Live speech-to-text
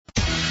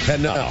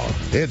And now,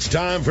 it's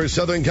time for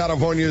Southern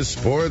California's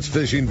sports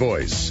fishing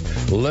voice.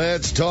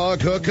 Let's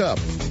talk hookup.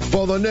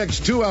 For the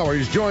next 2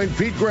 hours, join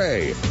Pete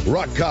Gray,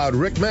 Rock Cod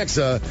Rick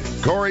Maxa,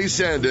 Corey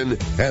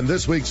Sandin, and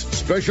this week's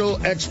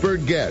special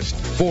expert guest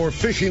for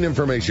fishing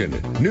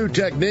information, new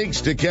techniques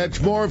to catch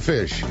more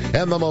fish,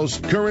 and the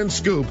most current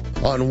scoop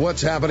on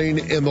what's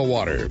happening in the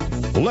water.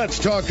 Let's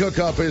Talk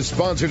Hookup is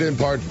sponsored in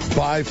part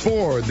by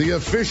Ford, the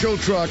official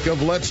truck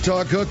of Let's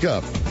Talk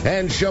Hookup,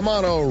 and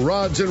Shimano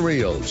Rods and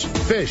Reels.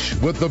 Fish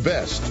with the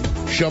best.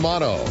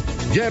 Shimano.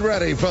 Get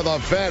ready for the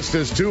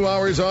fastest 2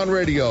 hours on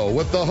radio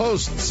with the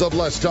hosts of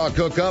Let's Talk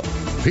Hookup,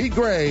 Pete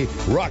Gray,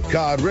 Rock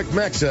Cod Rick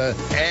Maxa,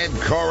 and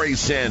Corey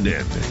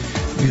Sandin.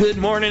 Good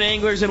morning,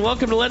 anglers, and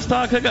welcome to Let's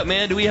Talk Hookup,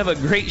 man. Do we have a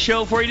great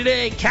show for you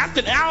today?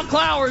 Captain Al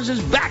Clowers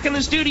is back in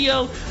the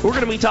studio. We're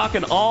going to be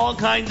talking all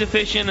kinds of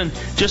fishing, and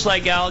just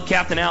like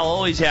Captain Al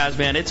always has,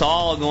 man, it's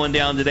all going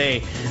down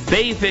today.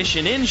 Bay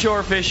fishing,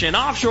 inshore fishing,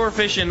 offshore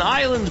fishing,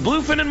 islands,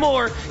 bluefin, and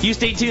more. You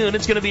stay tuned.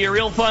 It's going to be a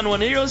real fun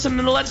one. You're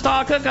listening to Let's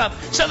Talk Hookup,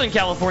 Southern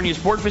California's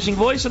sport fishing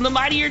voice on the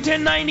mightier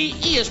 1090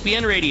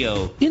 ESPN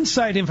Radio.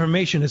 Inside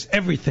information is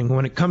everything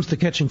when it comes to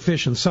catching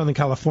fish in Southern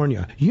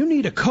California. You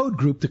need a code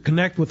group to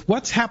connect with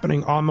what's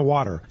happening on the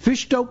water.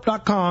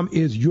 FishDope.com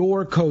is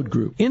your code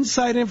group.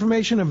 Inside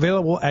information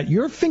available at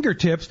your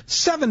fingertips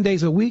 7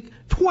 days a week,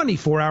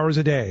 24 hours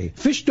a day.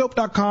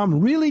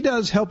 FishDope.com really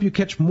does help you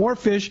catch more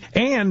fish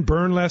and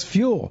burn less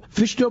fuel.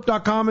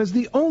 FishDope.com is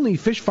the only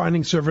fish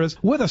finding service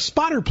with a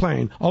spotter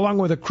plane, along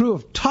with a crew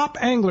of top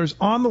anglers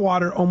on the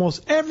water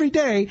almost every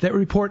day that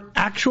report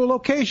actual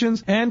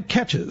locations and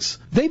catches.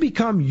 They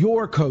become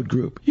your code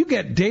group. You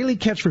get daily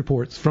catch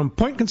reports from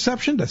Point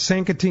Conception to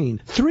San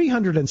Quintin,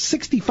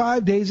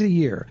 365 days a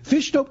year.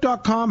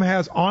 FishDope.com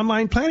has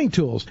online planning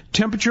tools,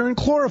 temperature and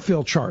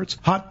chlorophyll charts,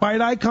 hot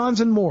bite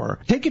icons, and more.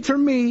 Take it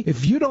from me,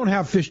 if you don't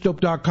have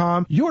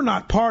FishDope.com, you're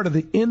not part of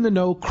the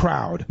in-the-know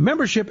crowd.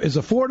 Membership is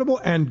affordable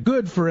and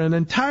good for an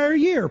entire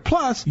year.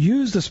 Plus,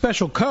 use the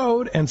special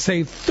code and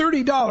save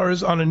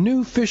 $30 on a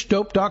new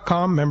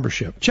FishDope.com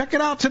membership. Check it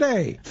out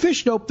today.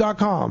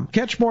 FishDope.com.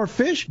 Catch more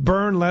fish,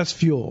 burn less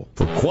fuel.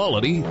 For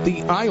quality,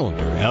 the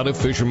Islander out of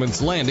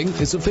Fisherman's Landing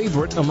is a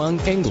favorite among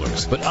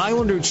anglers. But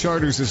Islander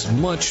Charters is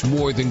much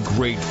more than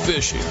great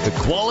fishing. The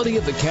quality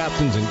of the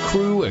captains and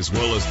crew, as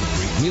well as the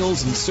great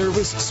meals and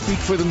service, speak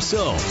for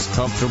themselves.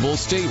 Comfortable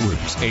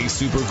staterooms, a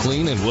super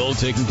clean and well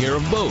taken care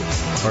of boat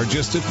are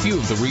just a few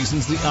of the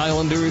reasons the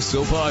Islander is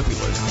so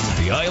popular.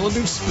 The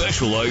Islander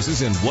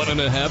specializes in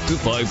 1.5 to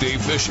 5 day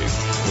fishing.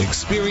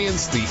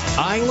 Experience the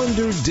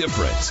Islander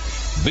difference.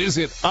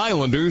 Visit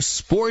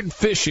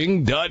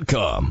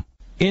IslanderSportFishing.com.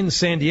 In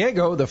San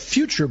Diego, the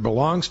future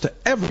belongs to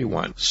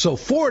everyone. So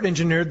Ford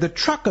engineered the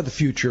truck of the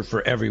future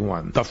for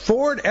everyone, the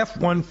Ford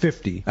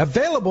F-150,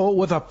 available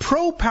with a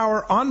Pro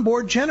Power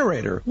onboard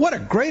generator. What a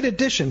great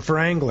addition for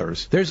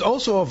anglers. There's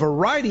also a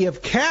variety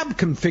of cab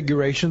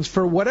configurations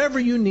for whatever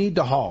you need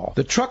to haul.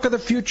 The truck of the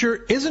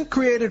future isn't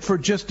created for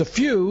just a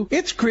few.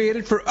 It's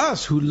created for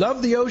us who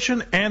love the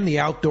ocean and the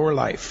outdoor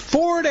life.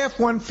 Ford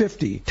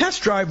F-150.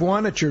 Test drive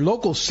one at your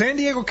local San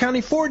Diego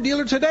County Ford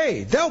dealer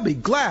today. They'll be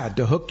glad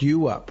to hook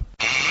you up.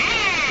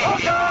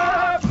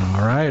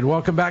 All right,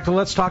 welcome back to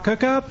Let's Talk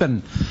Hookup,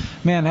 and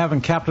man,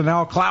 having Captain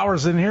Al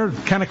Clowers in here,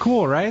 kind of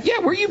cool, right? Yeah,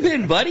 where you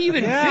been, buddy? You've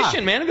been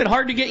fishing, man. It's been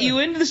hard to get you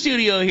into the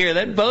studio here.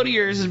 That boat of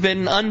yours has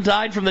been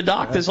untied from the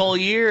dock this whole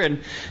year,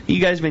 and you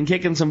guys have been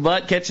kicking some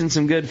butt, catching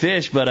some good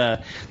fish.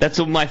 But that's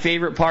my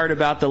favorite part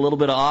about the little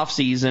bit of off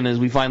season is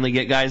we finally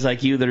get guys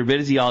like you that are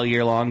busy all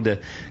year long to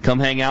come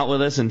hang out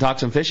with us and talk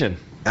some fishing.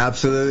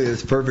 Absolutely.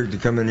 It's perfect to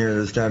come in here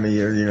this time of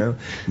year, you know.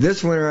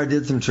 This winter I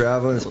did some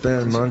traveling,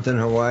 spent a month in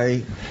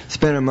Hawaii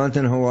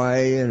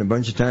and a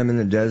bunch of time in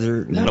the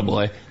desert.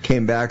 Attaboy.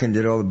 Came back and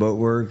did all the boat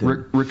work.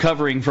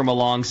 Recovering from a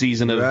long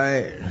season of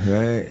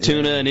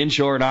tuna and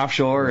inshore and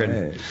offshore. Right.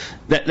 And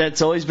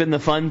that's always been the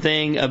fun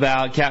thing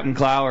about Captain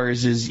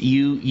Clowers is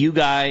you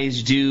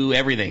guys do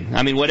everything.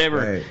 I mean,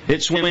 whatever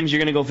it swims, you're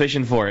going to go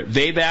fishing for it.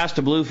 Bay bass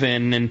to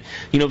bluefin. And,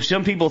 you know,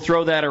 some people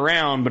throw that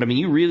around, but, I mean,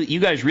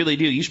 you guys really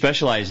do. You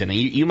specialize in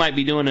it. You might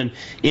be doing an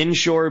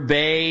inshore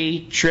bay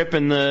trip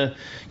in the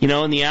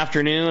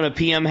afternoon, a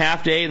PM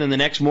half day, then the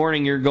next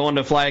morning you're going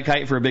to fly a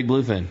kite for a big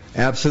bluefin.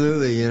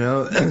 Absolutely. You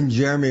know,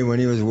 Jeremy, when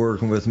he was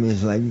working with me,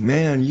 he's like,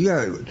 man, you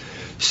got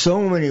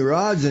so many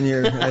rods in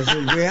here. I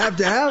said, we have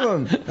to have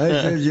them. I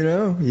said, you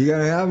know, you got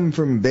to have them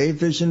from bay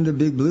fishing to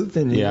big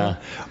bluefin. You know?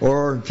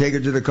 Or take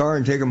it to the car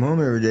and take them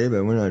home every day,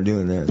 but we're not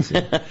doing that. So.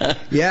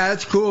 Yeah,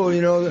 that's cool,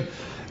 you know.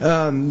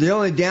 The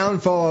only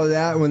downfall of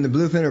that, when the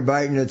bluefin are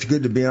biting, it's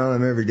good to be on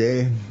them every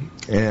day.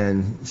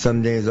 And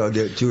some days I'll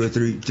get 2 or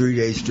 3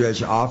 day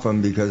stretch off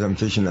them because I'm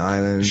fishing the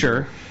island.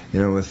 Sure.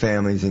 with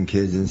families and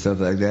kids and stuff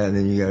like that. And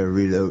then you got to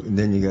reload.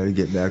 Then you got to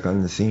get back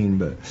on the scene.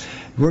 But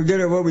we're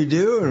good at what we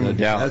do, and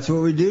that's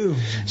what we do.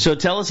 So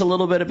tell us a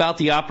little bit about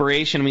the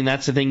operation. I mean,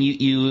 that's the thing.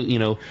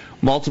 You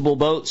multiple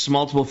boats,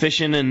 multiple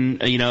fishing,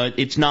 and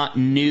it's not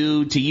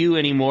new to you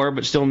anymore,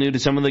 but still new to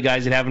some of the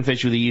guys that haven't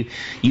fished with you.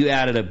 You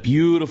added a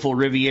beautiful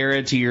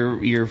Riviera to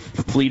your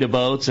fleet of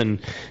boats, and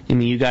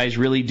you guys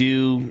really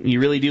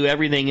do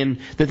everything. And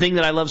the thing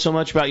that I love so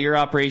much about your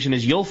operation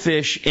is you'll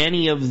fish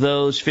any of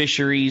those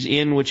fisheries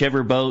in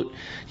whichever boat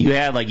you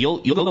have. Like you'll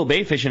go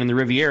bay fishing in the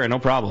Riviera, no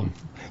problem.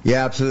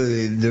 Yeah,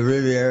 absolutely. The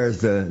Riviera is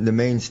the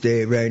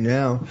mainstay right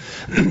now.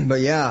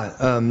 But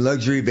yeah,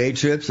 luxury bay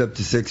trips up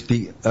to six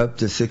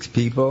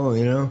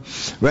people.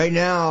 Right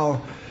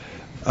now,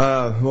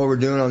 what we're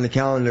doing on the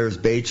calendar is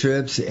bay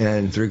trips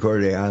and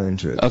 3/4 day island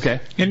trips.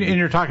 Okay. And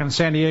you're talking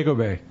San Diego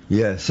Bay.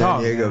 Yeah,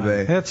 San Diego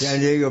Bay. That's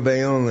San Diego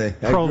Bay only.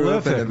 Prolific, I grew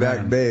up in the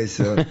back bay,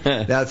 so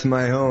that's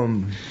my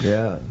home.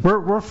 Yeah.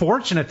 We're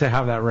fortunate to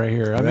have that right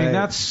here. I mean,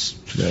 that's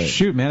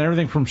shoot, man.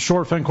 Everything from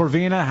shortfin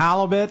corvina,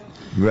 halibut,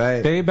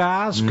 bay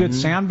bass, good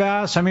sand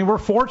bass. I mean, we're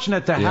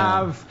fortunate to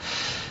have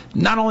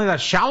not only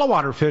that shallow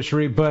water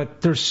fishery,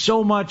 but there's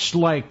so much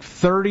like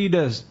 30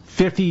 to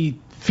 50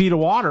 feet of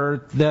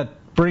water that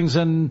brings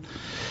in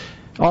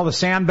all the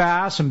sand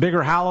bass and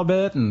bigger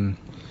halibut and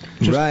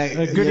just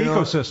a good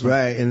ecosystem.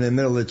 Right, in the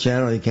middle of the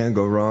channel, you can't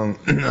go wrong.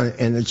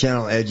 And the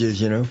channel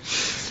edges,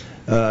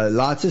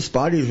 lots of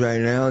spotties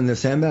right now, and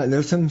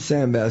there's some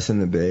sand bass in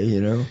the bay,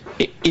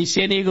 Is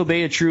San Diego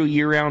Bay a true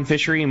year-round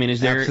fishery? I mean,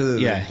 is there?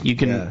 Absolutely. Yeah, you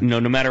can. No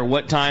matter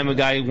what time a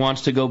guy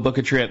wants to go book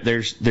a trip,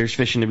 there's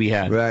fishing to be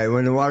had. Right.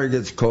 When the water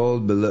gets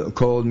cold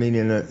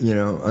meaning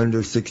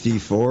under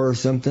 64 or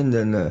something,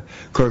 then the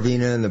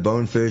corvina and the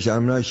bonefish,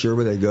 I'm not sure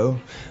where they go,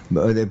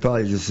 but they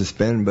probably just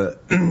suspend.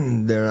 But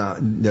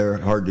they're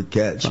hard to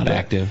catch. Not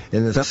active.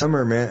 In the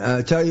summer, man.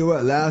 I tell you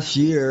what, last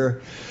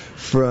year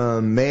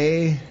from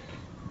May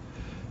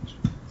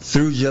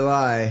through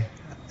July,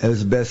 it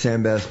was the best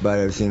sand bass bite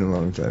I've seen in a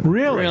long time.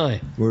 Really?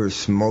 We were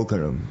smoking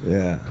them,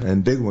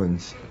 and big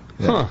ones.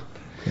 Yeah. Huh.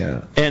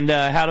 Yeah. And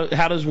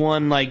how does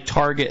one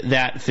target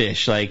that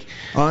fish?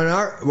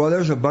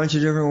 There's a bunch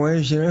of different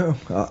ways,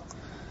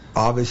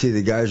 Obviously,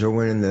 the guys are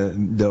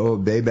winning the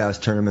old bay bass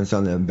tournaments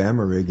on the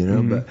Bama rig,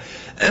 But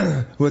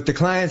with the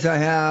clients I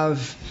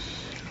have,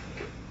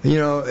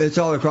 it's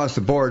all across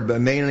the board,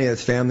 but mainly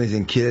it's families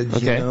and kids,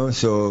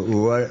 So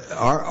what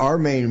our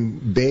main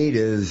bait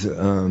is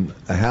a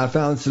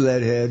half-ounce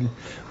leadhead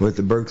with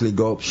the Berkeley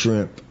Gulp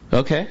shrimp.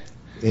 Okay.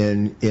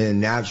 In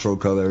natural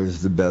color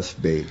is the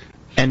best bait.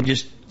 And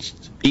just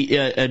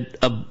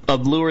a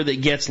lure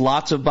that gets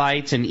lots of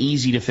bites and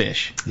easy to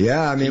fish.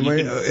 Yeah, I mean,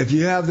 if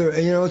you have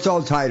it's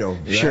all tidal.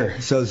 Right?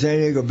 Sure. So San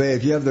Diego Bay,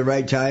 if you have the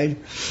right tide,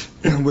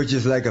 which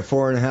is like a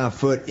 4.5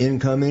 foot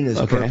incoming, is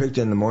perfect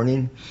in the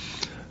morning.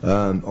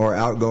 Or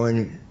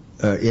outgoing,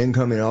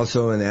 incoming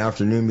also in the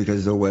afternoon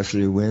because of the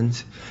westerly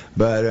winds.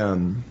 But,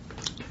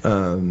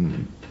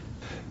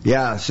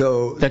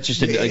 so. That's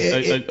just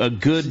a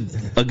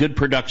good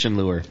production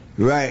lure.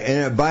 Right,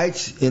 and it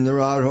bites in the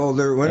rod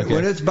holder.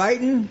 When it's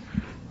biting,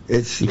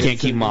 you can't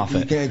keep them off it.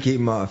 You can't keep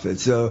them off it.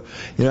 So,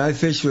 I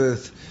fish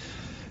with,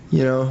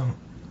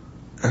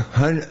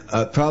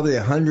 probably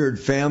 100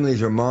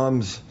 families or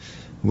moms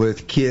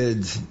with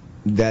kids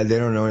that they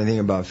don't know anything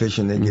about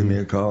fishing. They give me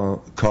a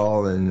call,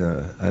 and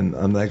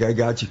I'm like, I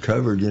got you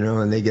covered,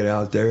 and they get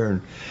out there,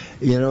 and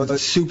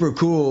it's super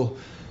cool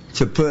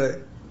to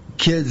put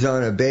kids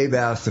on a bay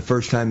bass the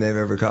first time they've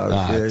ever caught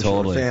a fish.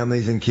 Totally.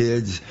 Families and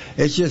kids.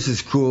 It's just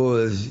as cool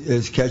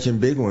as catching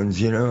big ones,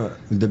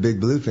 the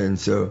big bluefin.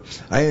 So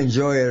I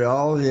enjoy it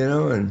all,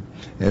 and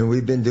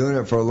we've been doing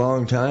it for a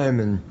long time,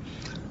 and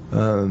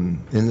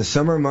in the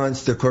summer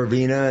months, the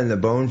corvina and the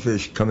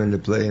bonefish come into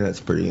play, and that's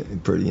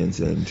pretty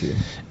insane too.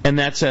 And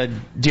that's a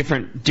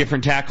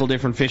different tackle,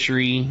 different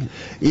fishery.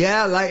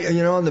 Yeah,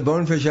 on the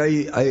bonefish,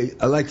 I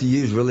like to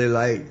use really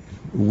light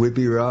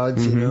whippy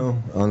rods,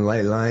 on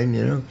light line,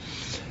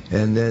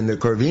 And then the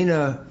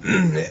corvina,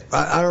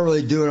 I don't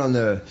really do it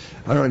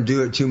I don't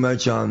do it too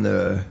much on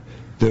the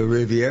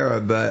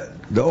Riviera,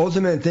 but the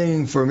ultimate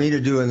thing for me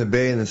to do in the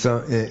bay in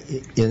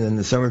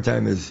the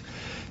summertime is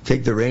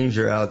take the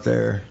Ranger out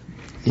there,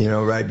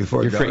 right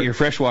before dark. Your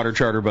freshwater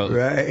charter boat.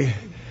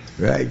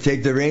 Right.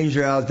 Take the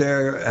Ranger out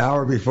there an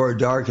hour before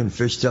dark and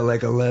fish till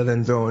like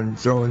 11,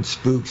 throwing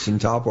spooks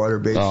and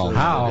topwater baits. Oh,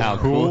 how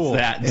cool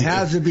is that? It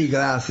has to be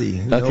glassy.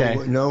 Okay.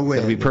 No wind.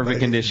 It'll be perfect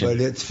condition.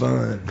 But it's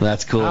fun.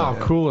 That's cool. How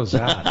cool is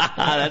that?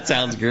 That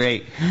sounds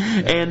great.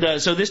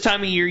 And so this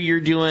time of year you're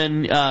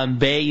doing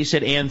bay, you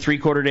said, and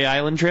 3/4 day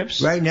island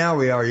trips? Right now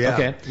we are, yeah.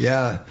 Okay.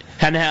 Yeah.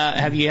 And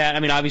have you had? I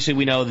mean, obviously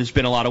we know there's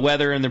been a lot of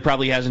weather, and there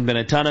probably hasn't been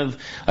a ton of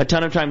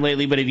time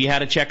lately. But have you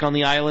had a check on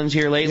the islands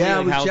here lately?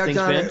 Yeah, how things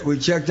been? We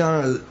checked on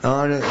down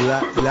on it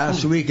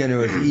last week, and it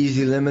was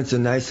easy limits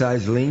and nice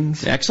sized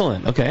lings.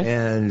 Excellent. Okay.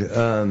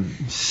 And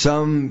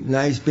some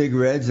nice big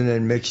reds, and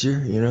then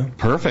mixture,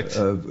 Perfect.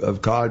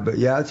 Of cod. But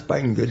yeah, it's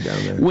biting good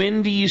down there.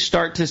 When do you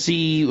start to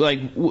see,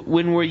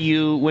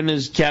 when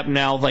does Captain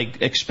Al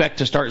expect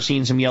to start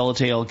seeing some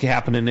yellowtail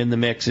happening in the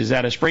mix? Is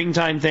that a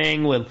springtime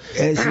thing?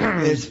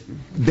 It's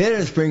been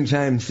a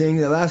springtime thing.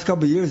 The last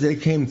couple of years they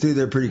came through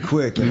there pretty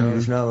quick.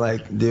 It's not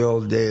like the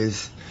old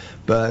days.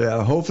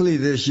 But hopefully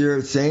this year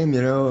it's same.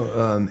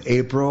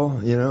 April,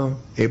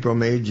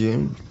 May,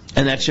 June.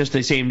 And that's just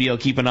the same deal.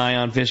 Keep an eye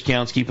on fish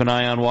counts, keep an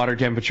eye on water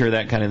temperature,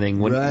 that kind of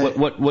thing. Right.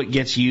 What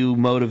gets you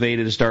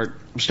motivated to start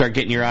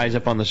getting your eyes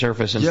up on the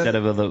surface instead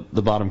of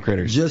the bottom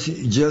critters?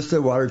 Just the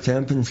water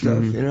temp and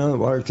stuff. The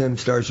water temp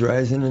starts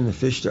rising and the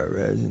fish start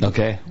rising.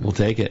 Okay, we'll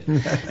take it.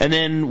 And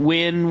then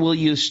when will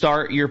you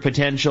start your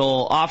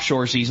potential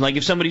offshore season? Like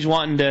if somebody's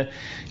wanting to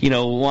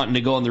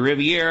go on the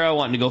Riviera,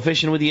 wanting to go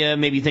fishing with you,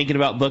 maybe thinking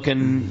about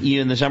booking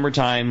you in the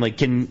summertime. Like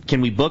can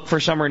we book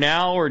for summer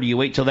now, or do you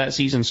wait till that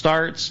season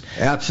starts?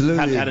 Absolutely.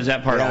 How does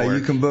that part all work? Yeah,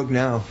 you can book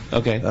now.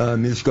 Okay.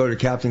 Just go to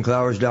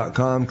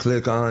CaptainClowers.com,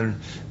 click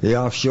on the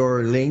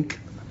offshore link,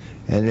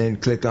 and then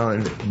click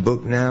on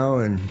book now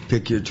and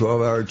pick your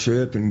 12-hour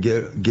trip and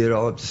get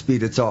all up to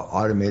speed. It's all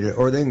automated.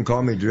 Or they can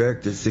call me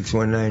direct at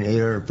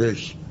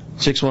 619-800-FISH.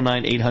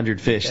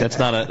 619-800-FISH. That's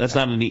not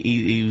an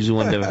easy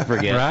one to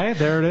forget. Right,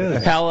 there it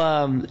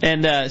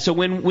is. So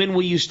when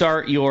will you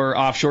start your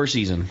offshore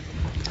season?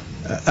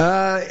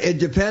 It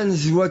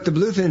depends what the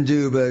bluefin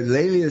do, but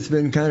lately it's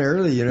been kind of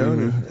early,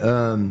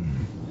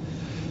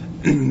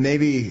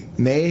 maybe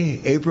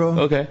May, April.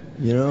 Okay.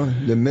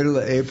 The middle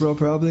of April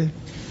probably.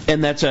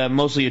 And that's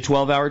mostly a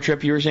 12-hour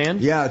trip, you were saying?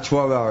 Yeah,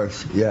 12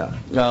 hours. Yeah.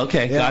 Oh,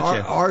 okay, yeah,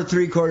 gotcha. Our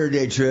 3/4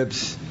 day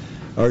trips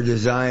are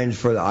designed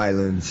for the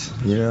islands.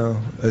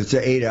 It's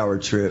an 8-hour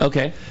trip.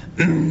 Okay.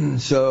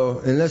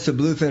 So unless the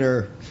bluefin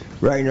are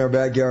right in our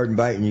backyard and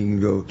biting, you can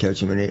go catch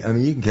them in 8. I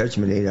mean, you can catch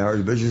them in 8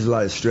 hours, but there's a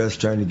lot of stress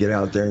trying to get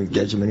out there and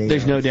catch them in 8 hours.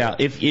 There's no doubt.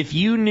 If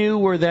you knew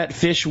where that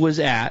fish was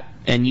at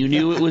and you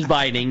knew it was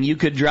biting, you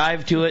could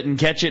drive to it and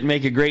catch it and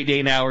make a great day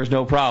in hours,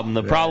 no problem.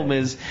 The problem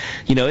is,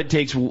 it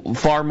takes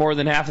far more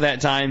than half of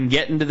that time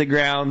getting to the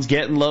grounds,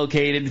 getting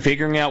located,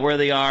 figuring out where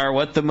they are,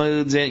 what the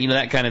mood's in,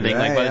 that kind of thing.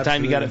 Right, like by the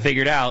time you got it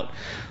figured out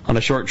on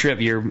a short trip,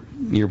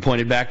 you're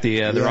pointed back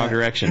the wrong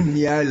direction.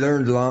 Yeah, I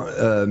learned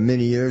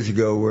many years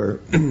ago where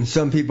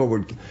some people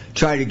would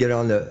try to get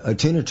on a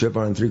tuna trip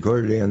on a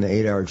 3/4 day on the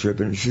 8-hour trip,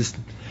 and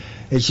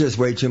it's just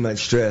way too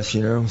much stress,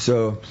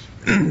 So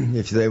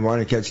if they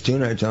want to catch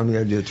tuna, I tell them you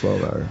got to do a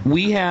 12-hour.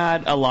 We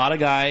had a lot of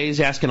guys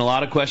asking a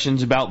lot of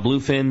questions about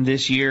bluefin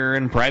this year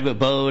and private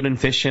boat and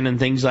fishing and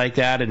things like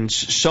that. And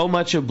so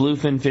much of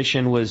bluefin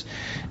fishing was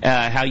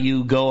how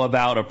you go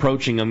about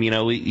approaching them.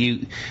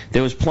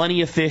 There was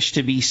plenty of fish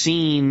to be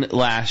seen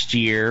last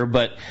year,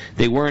 but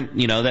they weren't.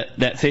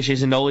 That fish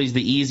isn't always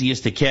the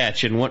easiest to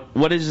catch. And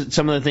what is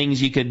some of the things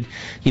you could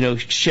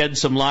shed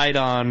some light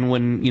on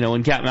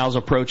when Captain Al's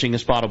approaching a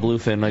spot of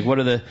bluefin? Like what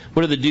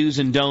are the do's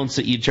and don'ts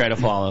that you try to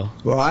follow?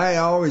 Well, I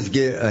always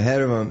get ahead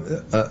of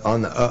them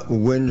on the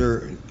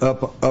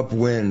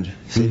upwind,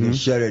 so you can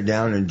shut it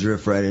down and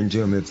drift right into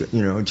them.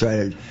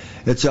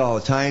 It's all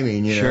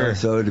timing, Sure.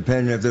 So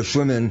depending if they're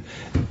swimming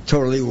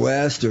totally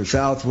west or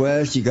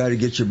southwest, you got to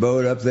get your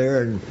boat up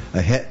there and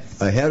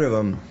ahead of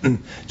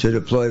them to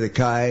deploy the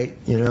kite,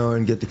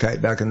 and get the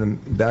kite back in the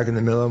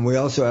middle of them. We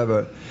also have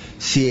a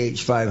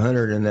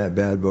CH500 in that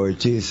bad boy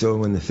too, so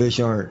when the fish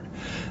aren't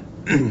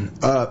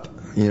up,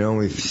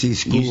 we see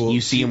schools.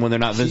 You see them when they're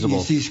not visible.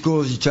 You see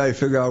schools. You try to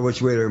figure out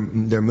which way they're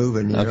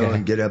moving,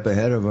 and get up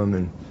ahead of them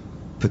and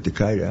put the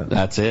kite out.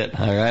 That's it.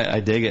 All right, I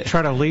dig it.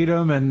 Try to lead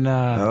them and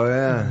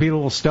be a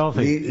little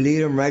stealthy. Lead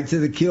them right to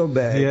the kill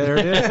bag. Yeah, there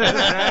it is.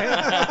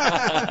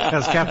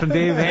 As Captain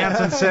Dave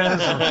Hansen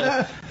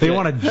says, they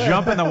want to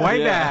jump in the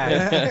white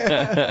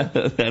bag.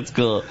 That's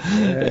cool.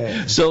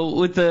 Right. So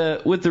with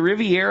the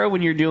Riviera,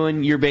 when you're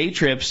doing your bay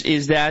trips,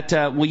 is that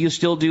will you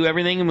still do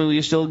everything? I mean, will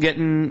you still get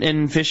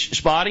in fish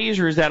spotties,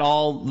 or is that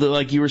all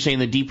like you were saying,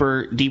 the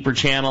deeper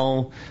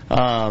channel?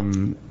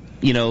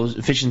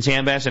 Fishing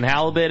sand bass and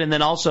halibut, and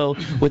then also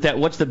with that,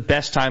 what's the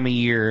best time of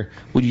year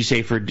would you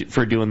say for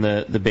doing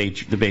the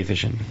bay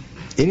fishing?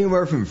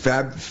 Anywhere from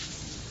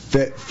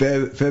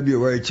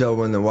February till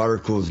when the water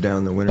cools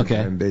down, the winter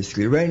time,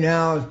 basically. Right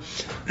now,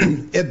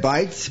 it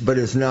bites, but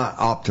it's not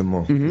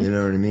optimal. You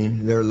know what I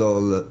mean? They're a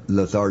little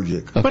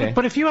lethargic. Okay.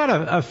 But if you had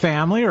a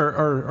family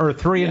or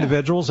three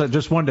individuals that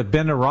just wanted to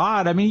bend a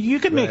rod, I mean, you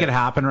could make it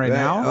happen right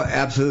now. Oh,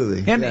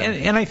 absolutely.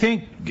 And I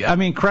think,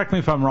 correct me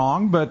if I'm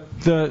wrong, but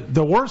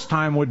the worst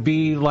time would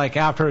be like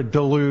after a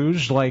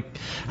deluge, like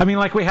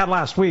we had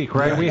last week,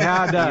 right? We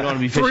had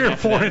 3 or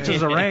 4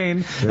 inches of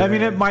rain. Right. I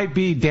mean, it might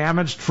be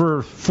damaged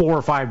for 4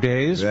 or 5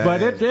 days,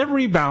 but it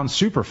rebounds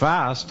super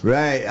fast.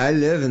 Right. I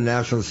live in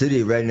National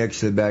City, right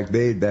next to the Back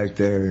Bay back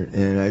there,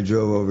 and I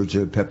drove over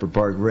to Pepper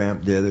Park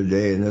Ramp the other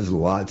day, and there's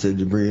lots of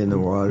debris in the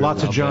water.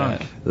 Lots of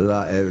junk.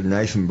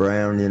 Nice and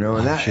brown,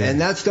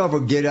 and that stuff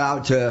will get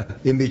out to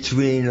in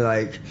between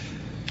like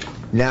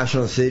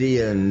National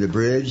City and the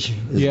bridge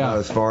is about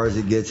as far as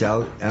it gets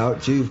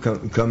out to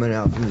coming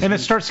out from the and it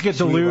starts to get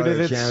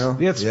diluted.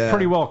 It's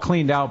pretty well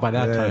cleaned out by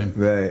that time.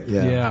 Right.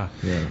 Yeah.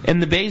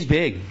 And the bay's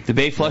big. The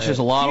bay flushes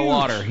a lot of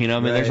water.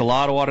 There's a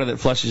lot of water that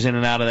flushes in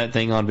and out of that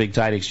thing on Big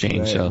Tide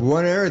Exchange. So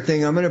one other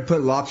thing, I'm going to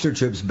put lobster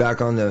trips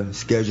back on the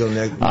schedule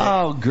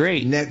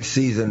great. Next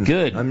season.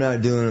 Good. I'm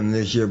not doing them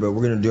this year, but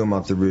we're going to do them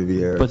off the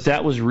Riviera. But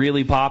that was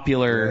really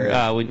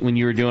popular when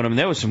you were doing them.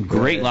 There was some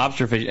great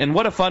lobster fish, and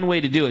what a fun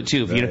way to do it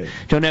too. If you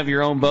don't have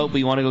your own boat, but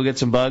you want to go get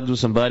some bugs with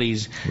some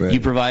buddies, you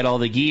provide all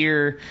the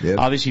gear. Yep.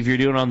 Obviously, if you're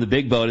doing it on the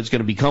big boat, it's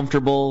going to be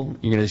comfortable.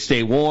 You're going to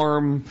stay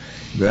warm.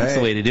 That's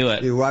the way to do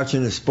it. You're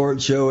watching a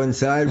sports show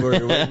inside where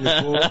you're waiting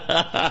the pool.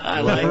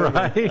 I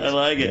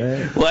like it.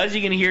 Right. Well, as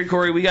you can hear,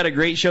 Corey, we got a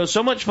great show.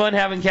 So much fun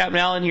having Captain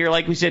Allen here.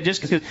 Like we said,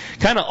 just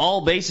kind of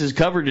all bases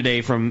covered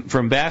today,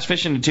 from bass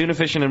fishing to tuna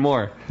fishing and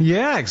more.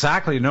 Yeah,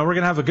 exactly. We're going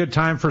to have a good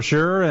time for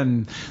sure.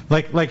 And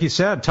like you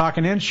said,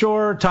 talking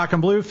inshore,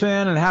 talking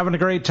bluefin, and having a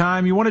great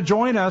time. You want to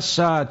join us,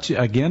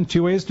 again,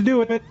 2 ways to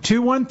do it.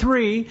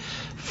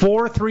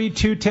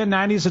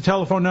 213-432-1090 is the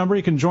telephone number.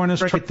 You can join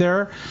us right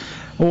there.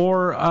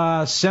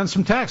 Or send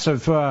some text.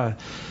 I've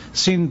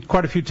seen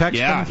quite a few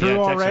texts coming through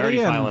already.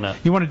 And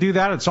you want to do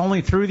that, it's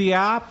only through the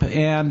app.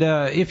 And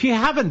if you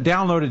haven't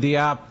downloaded the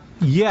app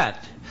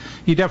yet,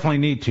 you definitely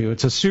need to.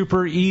 It's a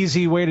super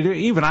easy way to do it.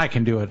 Even I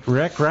can do it,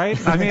 Rick, right?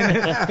 I mean,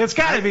 it's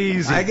got to be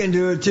easy. I can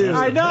do it too.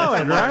 I know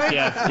it, right?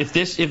 Yeah. If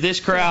this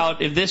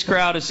crowd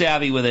is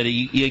savvy with it,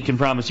 you can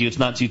promise you it's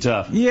not too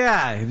tough.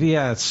 Yeah,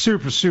 it's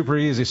super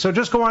easy. So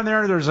just go on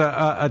there. There's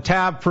a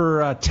tab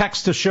for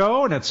text to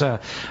show, and it's a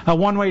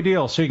one-way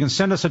deal. So you can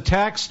send us a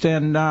text,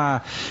 and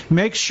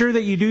make sure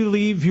that you do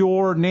leave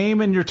your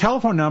name and your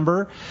telephone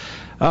number.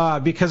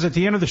 Because at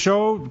the end of the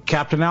show,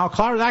 Captain Al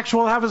Clowers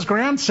actually will have his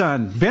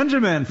grandson,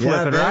 Benjamin,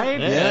 flip it, right?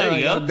 Yeah, there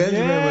you go.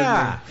 Benjamin with me.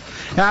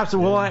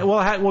 Absolutely.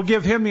 We'll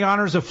give him the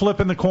honors of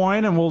flipping the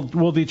coin, and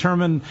we'll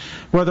determine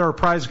whether our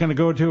prize is going to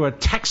go to a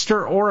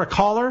texter or a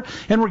caller.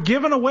 And we're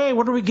giving away,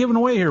 what are we giving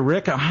away here,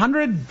 Rick?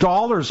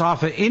 $100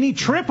 off of any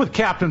trip with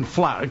Captain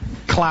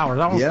Clowers.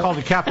 I almost called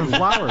it Captain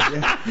Flowers.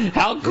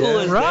 How cool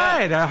is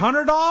that? Right,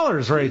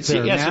 $100 right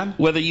there, man. So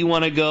whether you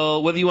want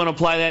to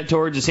apply that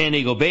towards a San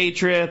Diego Bay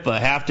trip, a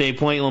half-day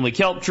Point Loma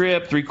Kelp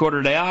trip,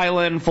 three-quarter-day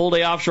island,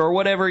 full-day offshore,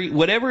 whatever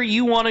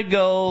you want to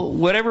go,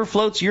 whatever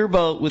floats your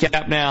boat with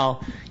Captain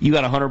Al, you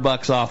got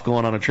 $100 off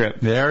going on a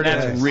trip. There it is.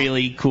 That's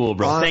really cool,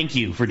 bro. Thank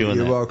you for doing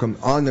that. You're welcome.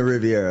 On the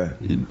Riviera.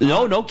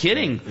 No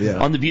kidding. Yeah.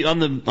 On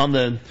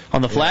the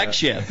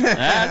flagship.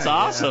 That's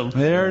awesome.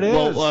 There it is.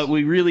 Well,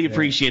 we really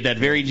appreciate that.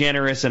 Very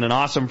generous and an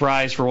awesome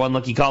prize for one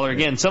lucky caller.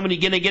 Again, somebody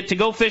going to get to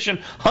go fishing.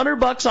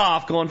 $100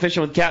 off going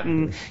fishing with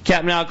Captain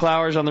Al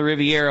Clowers on the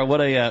Riviera.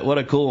 What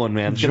a cool one,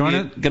 man. It's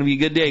going to be a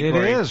good day,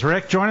 Corey. It is,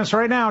 Rick. Join us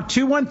right now.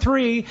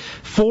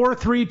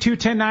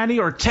 213-432-1090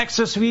 or text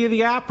us via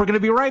the app. We're going to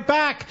be right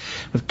back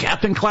with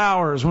Captain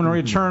Clowers when we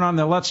return on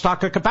the Let's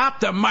Talk Hookup app,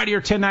 the Mightier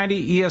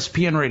 1090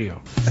 ESPN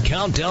Radio.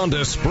 Countdown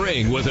to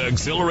spring with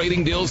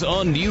exhilarating deals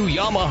on new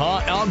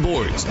Yamaha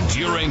outboards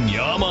during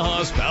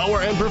Yamaha's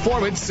Power and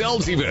Performance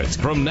Sales Event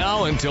from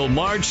now until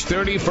March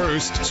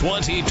 31st,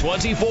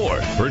 2024.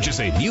 Purchase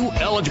a new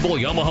eligible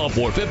Yamaha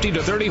 450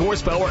 to 30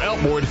 horsepower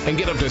outboard and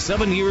get up to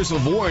 7 years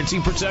of warranty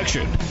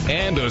protection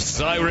and a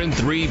Siren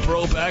 3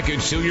 Pro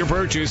package to your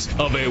purchase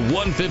of a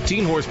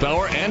 115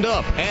 horsepower and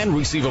up, and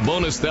receive a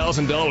bonus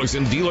 $1,000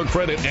 in dealer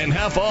credit and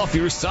half off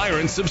your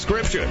Siren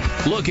subscription.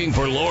 Looking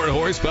for lower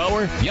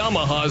horsepower?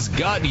 Yamaha's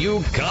got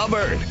you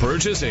covered.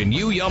 Purchase a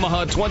new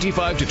Yamaha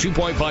 25 to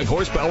 2.5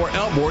 horsepower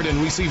outboard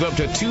and receive up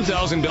to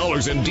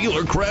 $2,000 in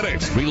dealer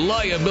credit.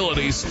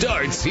 Reliability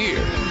starts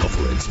here.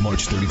 Offer ends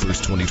March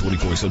 31st,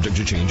 2024. Subject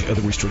to change.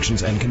 Other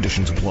restrictions and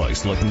conditions apply.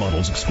 Select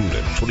models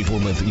excluded.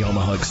 24-month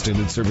Yamaha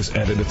extended service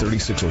added. A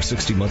 36 or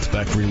 60-month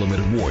factory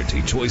limited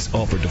warranty. Choice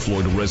offered to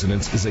Florida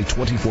residents is a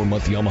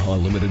 24-month Yamaha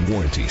limited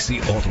warranty.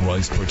 See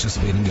authorized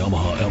participating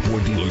Yamaha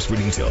outboard dealers for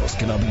details.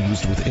 Cannot be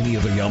used with any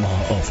other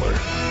Yamaha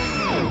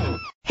offer.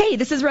 Hey,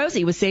 this is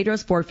Rosie with Cedros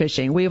Sport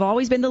Fishing. We have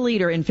always been the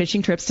leader in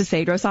fishing trips to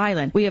Cedros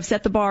Island. We have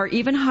set the bar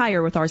even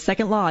higher with our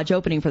second lodge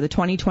opening for the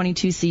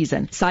 2022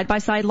 season.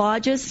 Side-by-side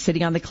lodges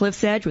sitting on the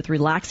cliff's edge with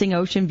relaxing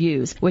ocean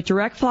views. With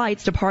direct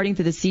flights departing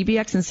to the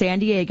CBX in San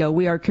Diego,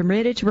 we are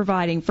committed to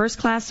providing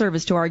first-class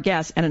service to our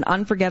guests and an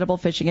unforgettable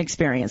fishing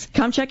experience.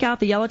 Come check out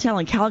the yellowtail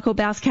and calico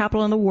bass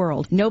capital in the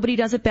world. Nobody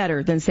does it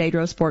better than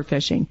Cedros Sport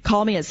Fishing.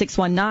 Call me at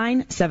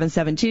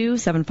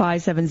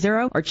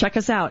 619-772-7570 or check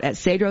us out at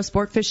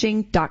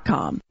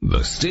cedrosportfishing.com.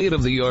 The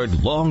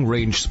state-of-the-art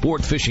long-range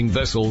sport fishing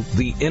vessel,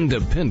 the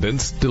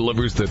Independence,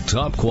 delivers the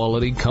top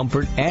quality,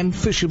 comfort, and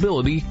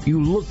fishability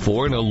you look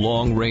for in a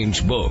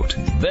long-range boat.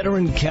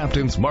 Veteran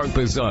captains Mark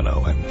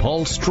Bizzano and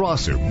Paul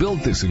Strasser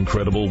built this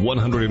incredible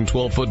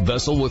 112-foot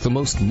vessel with the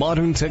most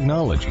modern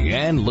technology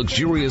and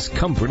luxurious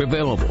comfort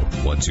available.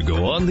 Once you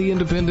go on the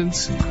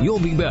Independence, you'll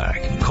be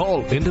back.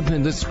 Call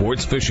Independence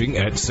Sports Fishing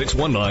at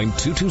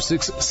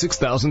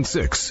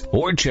 619-226-6006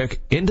 or check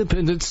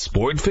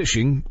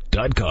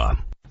independencesportfishing.com.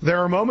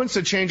 There are moments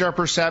that change our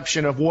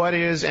perception of what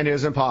is and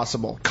isn't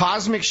possible.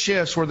 Cosmic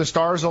shifts where the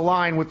stars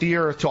align with the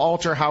Earth to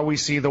alter how we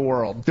see the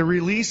world. The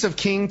release of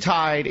King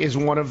Tide is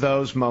one of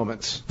those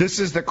moments. This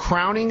is the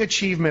crowning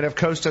achievement of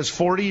Costa's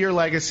 40-year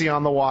legacy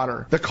on the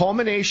water, the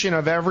culmination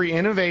of every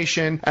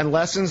innovation and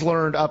lessons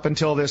learned up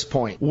until this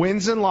point.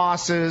 Wins and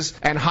losses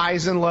and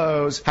highs and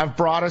lows have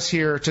brought us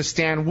here to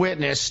stand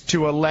witness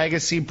to a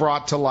legacy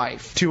brought to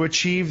life, to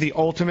achieve the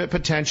ultimate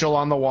potential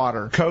on the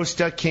water.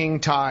 Costa King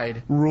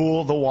Tide,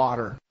 rule the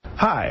water.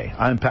 Hi,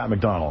 I'm Pat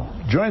McDonald.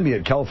 Join me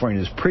at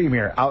California's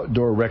premier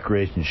outdoor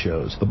recreation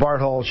shows. The Bart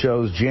Hall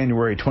shows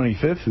January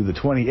 25th through the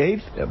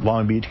 28th at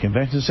Long Beach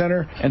Convention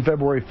Center and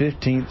February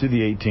 15th through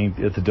the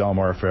 18th at the Del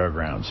Mar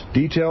Fairgrounds.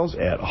 Details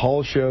at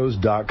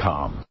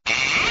hallshows.com.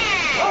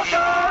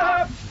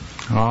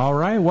 All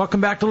right, welcome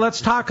back to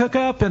Let's Talk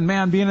Hookup, and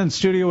man, being in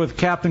studio with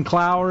Captain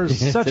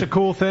Clowers, such a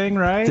cool thing,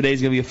 right?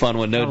 Today's going to be a fun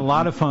one. A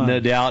lot of fun. No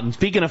doubt. And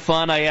speaking of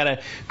fun, I had a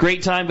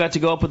great time, got to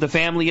go up with the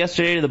family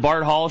yesterday to the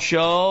Bart Hall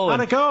show.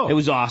 How'd it go? It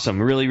was awesome,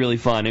 really, really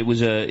fun. It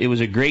was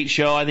a great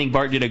show. I think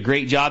Bart did a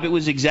great job. It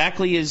was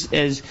exactly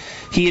as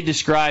he had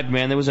described,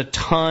 man. There was a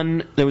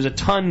ton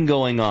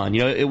going on.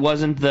 You know, it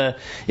wasn't the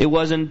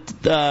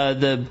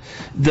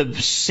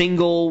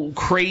single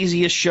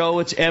craziest show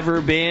it's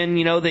ever been,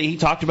 you know, that he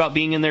talked about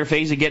being in their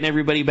phase of getting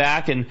everybody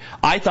back, and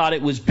I thought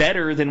it was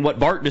better than what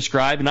Bart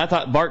described, and I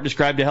thought Bart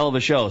described a hell of a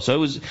show.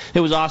 So it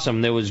was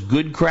awesome. There was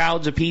good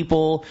crowds of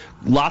people,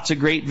 lots of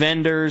great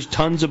vendors,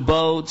 tons of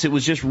boats. It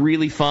was just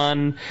really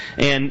fun,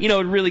 and, you know,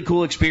 a really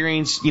cool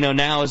experience, you know,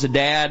 now as a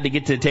dad to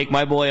get to take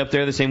my boy up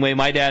there the same way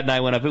my dad and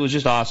I went up. It was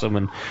just awesome,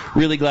 and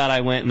really glad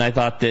I went, and I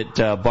thought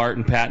that Bart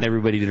and Pat and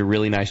everybody did a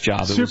really nice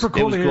job. It was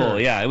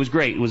cool. Yeah, it was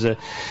great. It was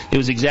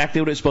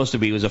exactly what it was supposed to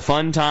be. It was a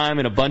fun time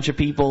and a bunch of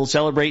people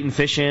celebrating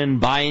fishing,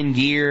 buying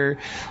gear.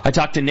 I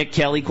talked to Nick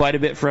Kelly quite a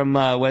bit from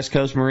West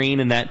Coast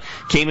Marine, and that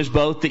Camus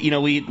boat that, you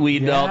know,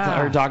 we'd all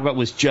heard talk about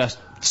was just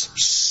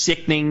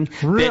sickening.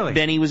 Really?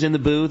 Benny was in the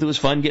booth. It was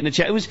fun getting to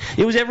chat. It was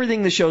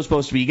everything the show's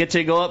supposed to be. You get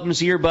to go up and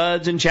see your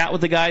buds and chat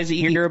with the guys that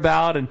you hear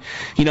about, and,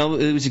 you know,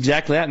 it was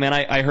exactly that, man.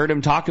 I heard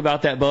him talk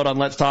about that boat on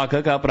Let's Talk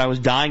Hookup, and I was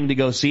dying to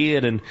go see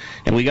it, and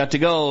we got to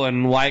go,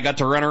 and Wyatt got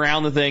to run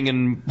around the thing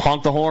and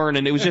honk the horn,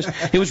 and it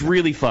was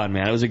really fun,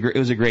 man. It was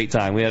a great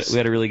time. We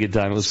had a really good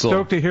time. It was cool.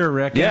 Stoked to hear,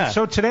 Rick. Yeah. And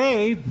so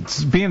today,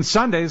 being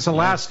Sunday, is the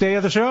last day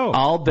of the show.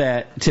 I'll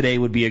bet today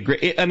would be a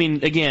great. I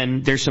mean,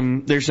 again, there's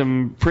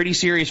some pretty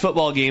serious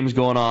football games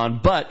going on.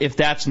 But if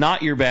that's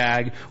not your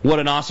bag, what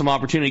an awesome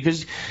opportunity.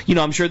 Because, you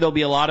know, I'm sure there'll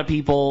be a lot of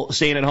people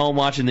staying at home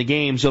watching the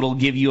game, so it'll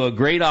give you a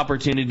great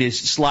opportunity to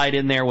slide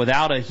in there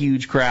without a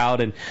huge crowd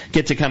and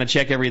get to kind of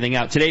check everything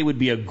out. Today would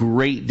be a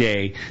great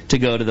day to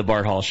go to the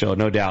Bart Hall show,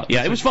 no doubt.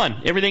 Yeah, it was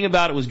fun. Everything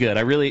about it was good.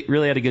 I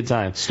really had a good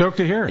time. Stoked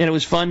to hear. And it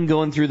was fun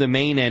going through the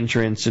main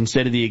entrance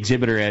instead of the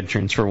exhibitor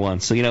entrance for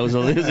once. So, you know,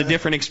 it was a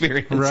different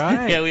experience.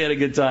 Right. Yeah, we had a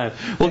good time.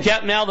 Well,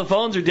 Captain, now the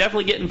phones are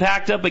definitely getting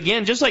packed up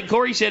again. Just like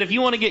Corey said, if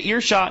you want to get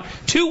your shot,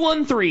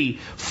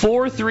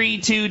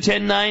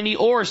 213-432-1090,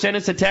 or send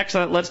us a text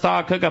on Let's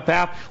Talk Hookup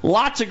app.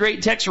 Lots of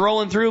great texts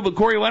rolling through, but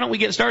Corey, why don't we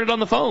get started on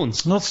the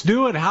phones? Let's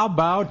do it. How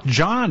about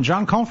John?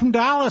 John calling from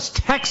Dallas,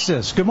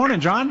 Texas. Good morning,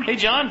 John. Hey,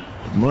 John.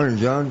 Good morning,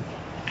 John.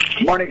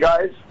 Good morning,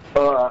 guys.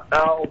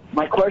 Al,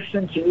 my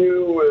question to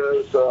you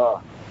is,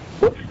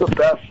 what's the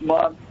best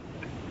month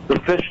to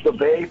fish the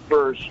bay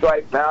for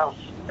striped bass?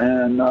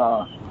 And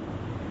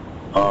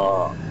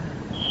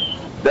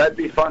that'd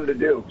be fun to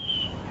do.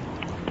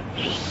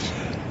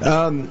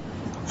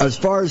 As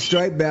far as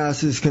striped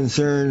bass is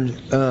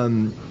concerned,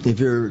 if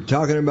you're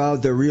talking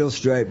about the real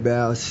striped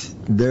bass,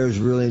 there's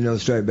really no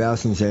striped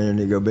bass in San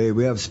Diego Bay.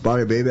 We have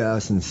spotted bay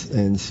bass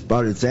and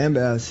spotted sand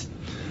bass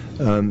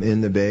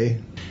in the bay.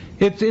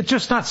 It's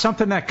just not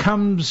something that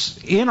comes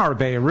in our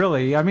bay,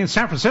 really. I mean,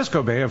 San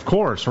Francisco Bay, of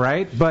course,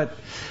 right? But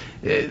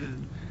I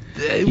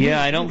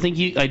don't think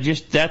you. I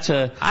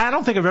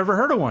don't think I've ever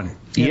heard of one.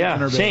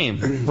 Yeah,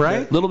 same.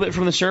 Right? A little bit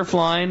from the surf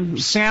line.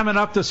 Salmon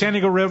up the San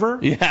Diego River.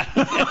 Yeah,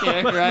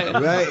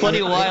 right.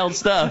 Plenty of wild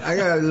stuff. I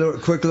got a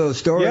quick little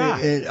story.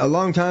 Yeah. A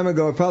long time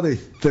ago, probably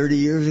 30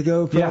 years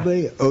ago,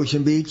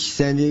 Ocean Beach,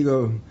 San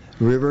Diego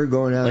River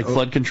going out. Like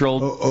flood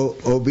controlled?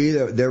 OB,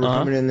 they were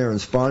coming in there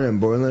and spawning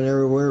and boiling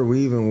everywhere.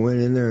 We even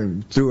went in there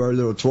and threw our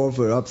little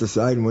 12-foot up the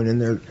side and went in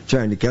there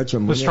trying to catch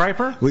them. The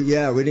striper? We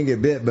didn't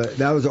get bit, but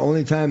that was the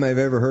only time I've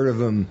ever heard of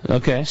them.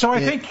 Okay. So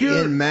I think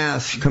you're in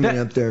mass coming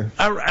up there.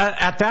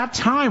 At that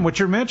time, what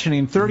you're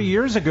mentioning, 30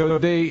 years ago,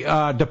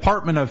 the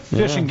Department of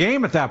Fish and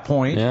Game at that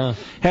point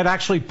had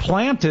actually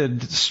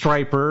planted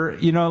striper,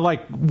 you know,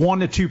 like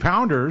 1 to 2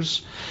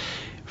 pounders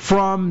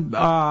from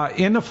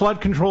in the flood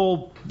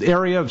control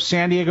area of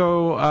San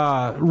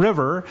Diego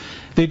River.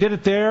 They did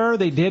it there.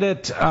 They did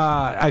it,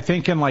 I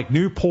think, in like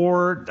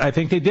Newport. I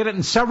think they did it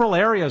in several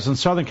areas in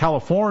Southern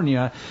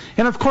California.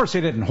 And, of course,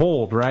 they didn't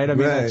hold, right? I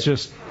mean, it's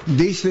just...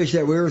 These fish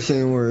that we were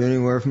seeing were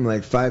anywhere from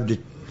like 5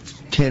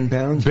 10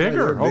 pounds.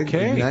 Bigger, big,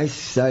 okay. Nice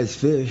size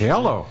fish.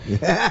 Hello.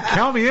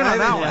 Count me in on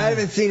that one. I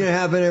haven't seen it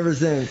happen ever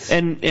since.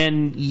 And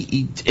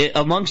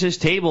amongst this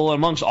table,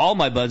 amongst all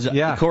my buds,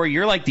 Corey,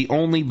 you're like the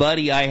only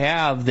buddy I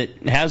have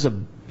that has a...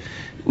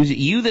 Was it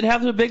you that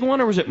has a big one,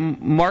 or was it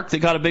Mark that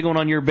got a big one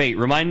on your bait?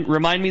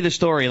 Remind me the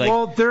story.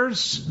 Well,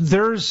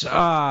 there's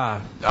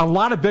a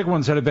lot of big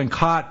ones that have been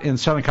caught in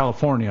Southern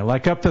California,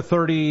 like up to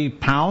 30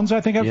 pounds, I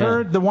think I've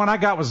heard. The one I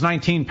got was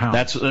 19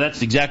 pounds.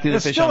 That's exactly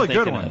the fish I'm thinking of.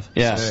 It's still a good one.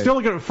 Yeah. Still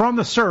a good one. From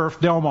the surf,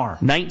 Del Mar.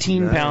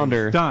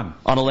 19-pounder. Done.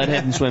 On a lead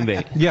head and swim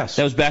bait. Yes.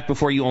 That was back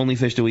before you only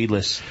fished a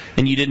weedless,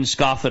 and you didn't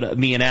scoff at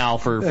me and Al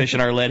for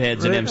fishing our lead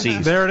heads and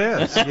MCs. There it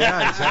is.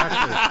 Yeah,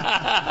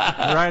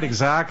 exactly. Right,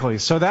 exactly.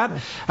 So that,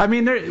 I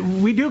mean,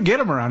 we do get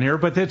them around here,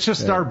 but it's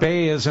just our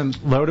bay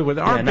isn't loaded with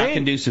our bay. Not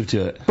conducive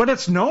to it. But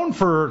it's known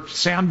for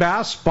sand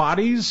bass,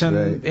 spotties,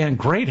 and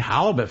great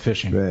halibut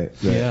fishing. Right.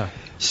 Yeah.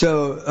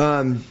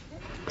 So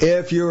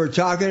if you were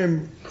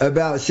talking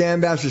about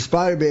sand bass or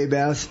spotted bay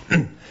bass,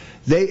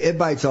 it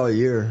bites all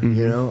year,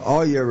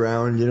 all year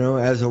round.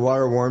 As the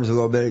water warms a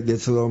little bit, it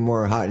gets a little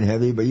more hot and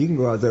heavy. But you can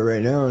go out there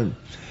right now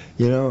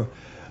and,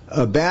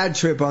 a bad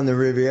trip on the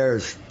Riviera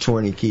is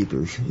 20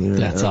 keepers.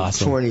 That's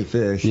awesome. 20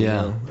 fish.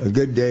 A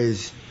good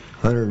day's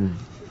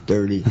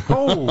 130.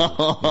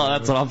 Oh,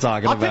 that's what I'm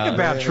talking about. I'll take a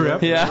bad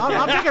trip. Yeah.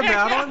 I'll take a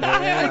bad one.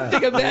 I'll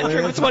take a bad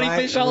trip with 20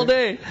 fish all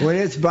day. When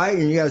it's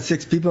biting, you got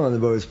 6 people on the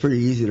boat. It's pretty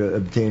easy to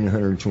obtain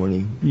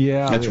 120.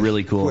 Yeah, that's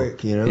really cool.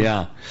 Quick,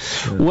 Yeah.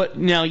 What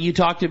now? You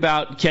talked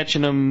about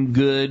catching them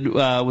good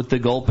with the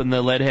gulp and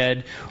the lead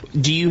head.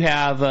 Do you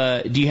have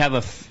a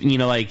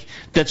like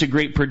that's a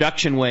great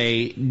production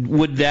way?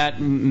 Would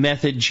that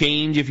method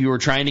change if you were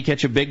trying to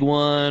catch a big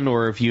one,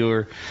 or if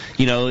you're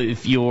what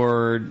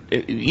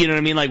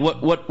I mean? Like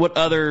what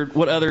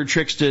other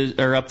tricks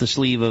are up the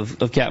sleeve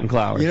of Captain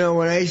Clowers?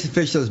 When I used to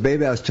fish those bay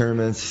bass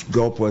tournaments,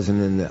 gulp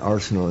wasn't in the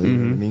arsenal. You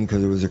know what I mean?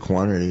 Because it was a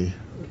quantity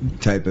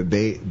type of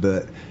bait.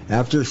 But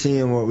after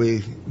seeing what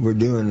we were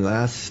doing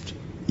last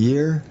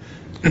year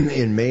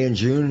in May and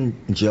June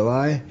and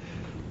July,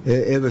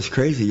 it was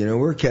crazy.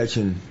 We're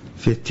catching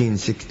 15,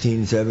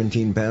 16,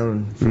 17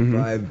 pound for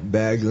 5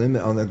 bag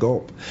limit on the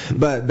gulp.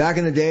 But back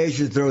in the day, I used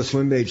to throw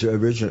swim baits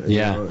originally,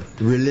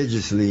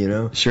 religiously,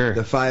 Sure.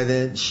 The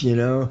 5-inch,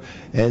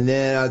 and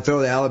then I'd throw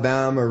the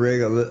Alabama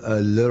rig a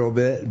little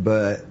bit,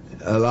 but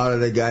a lot of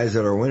the guys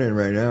that are winning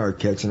right now are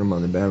catching them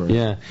on the Bama.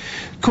 Yeah.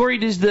 Corey,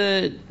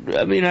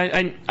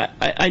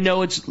 I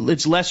know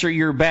it's lesser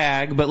your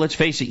bag, but let's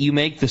face it, you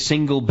make the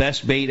single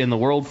best bait in the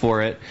world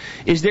for it.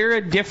 Is there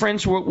a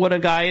difference what a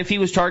guy, if he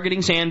was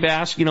targeting sand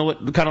bass,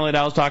 what kind of like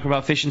I was talking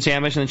about fishing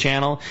sand bass in the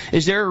channel,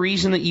 is there a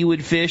reason that you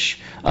would fish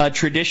a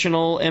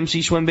traditional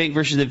MC swim bait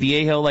versus the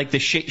Viejo, like the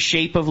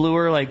shape of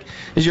lure? Like,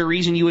 is there a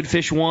reason you would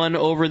fish one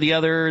over the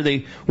other? Are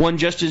they one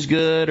just as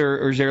good,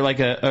 or is there like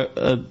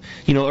a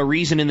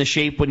reason in the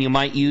shape when you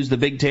might use the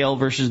big tail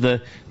versus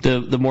the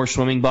more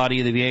swimming body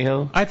of the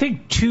Viejo? I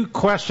think 2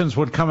 questions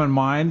would come in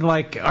mind.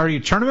 Like, are you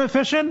tournament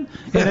fishing?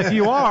 And if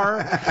you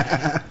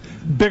are,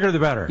 bigger the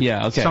better.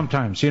 Yeah, okay.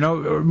 Sometimes,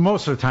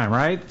 most of the time,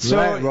 right? So,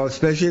 right. Well,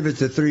 especially if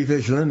it's a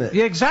 3-fish limit.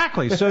 Yeah,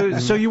 exactly.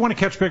 So you want to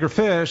catch bigger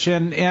fish,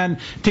 and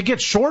to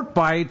get short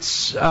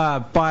bites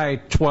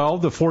by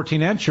 12 to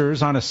 14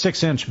 inches on a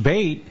 6-inch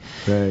bait,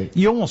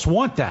 you almost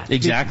want that.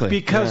 Exactly.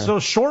 Because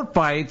those short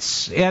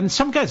bites, and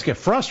some guys get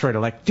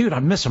frustrated, like, dude,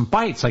 I'm missing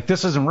bites. Like,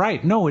 this isn't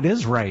right. No, it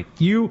is right.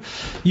 You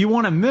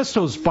want to miss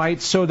those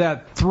bites so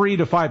that 3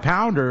 to 5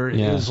 pounder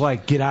is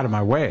like, get out of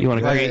my way. You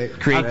want to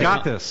create I've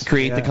got this.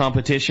 Create the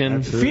competition.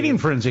 Absolutely. Feeding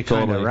frenzy,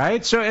 kind of,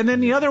 right? So, and then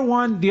the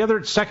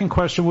other second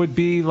question would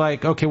be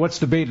like, okay, what's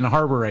the bait in the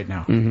harbor right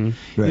now?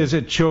 Right. Is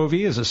it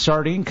chovy? Is it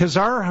sardine? Because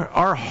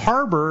our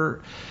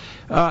harbor,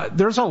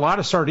 there's a lot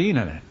of sardine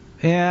in it,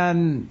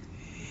 and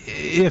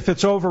if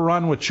it's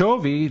overrun with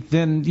chovy,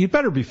 then you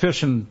better be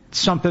fishing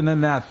something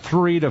in that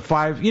 3 to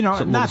 5,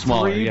 not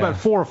smaller, 3, but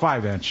 4 or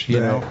 5 inch, you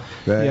know.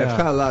 Right. I've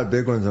caught a lot of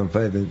big ones on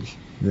 5 inch.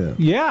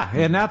 Yeah,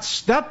 and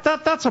that's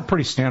a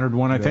pretty standard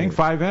one, I think,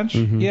 5 inch.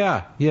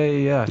 Yeah.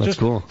 That's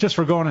cool. Just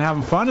for going and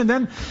having fun. And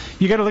then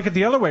you got to look at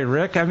the other way,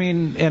 Rick. I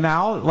mean, and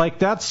Al, like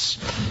do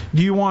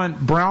you want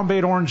brown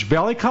bait, orange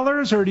belly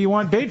colors, or do you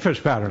want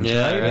baitfish patterns?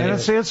 Yeah, right? And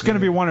it's going to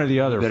be one or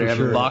the other. Better for have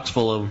sure. a box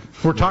full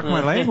of. We're talking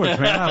my language,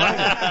 man. I like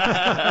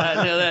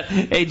it. I know that.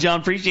 Hey, John,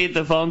 appreciate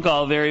the phone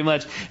call very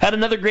much. Had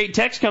another great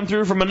text come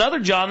through from another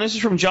John. This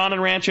is from John in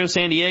Rancho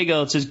San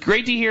Diego. It says,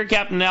 great to hear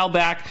Captain Al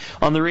back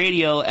on the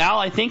radio. Al,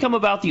 I think I'm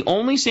about the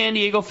only San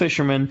Diego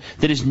fisherman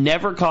that has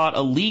never caught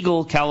a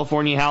legal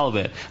California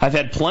halibut. I've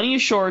had plenty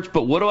of shorts,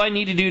 but what do I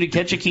need to do to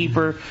catch a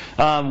keeper?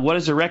 What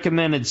is the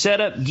recommended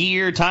setup,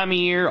 gear, time of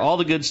year, all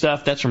the good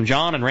stuff? That's from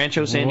John in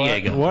Rancho San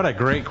Diego. What a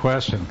great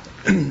question.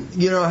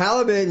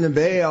 Halibut in the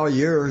bay all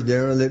year.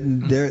 They're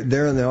in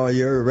the all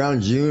year.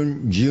 Around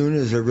June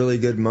is a really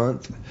good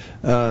month.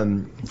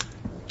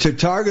 To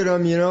target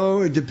them,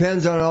 it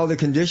depends on all the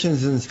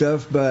conditions and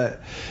stuff,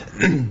 but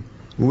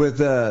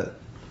with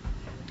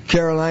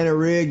Carolina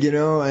rig, and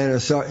a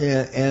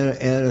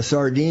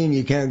sardine,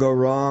 you can't go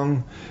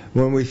wrong.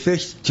 When we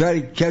try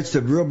to catch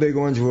the real big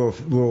ones,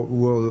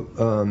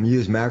 we'll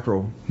use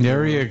mackerel.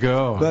 There you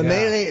go. But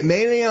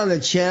mainly on the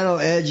channel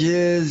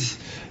edges.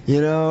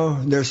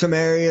 There's some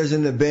areas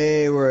in the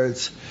bay where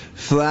it's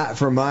flat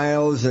for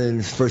miles,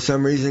 and for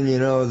some reason,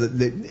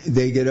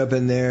 they get up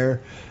in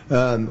there.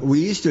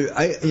 We used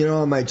to,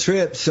 on my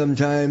trips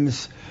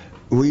sometimes.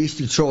 We used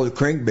to troll the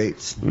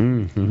crankbaits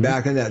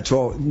back in that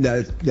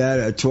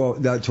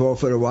 12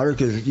 foot of water,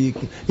 because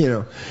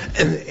and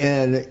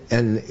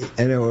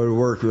it would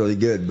work really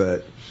good.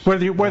 But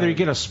whether you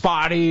get a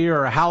spotty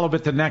or a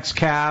halibut the next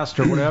cast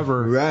or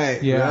whatever,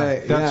 right?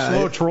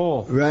 Slow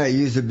troll, right?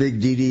 Use the big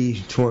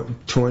DD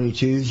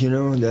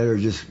 22s, that are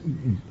just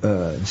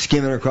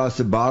skimming across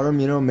the bottom,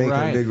 making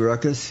a big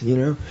ruckus,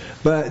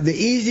 But the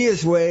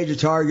easiest way to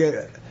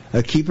target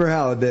a keeper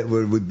halibut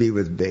would be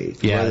with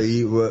bait. Yeah.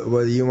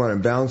 Whether you want a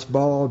bounce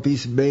ball, a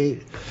piece of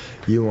bait,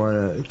 you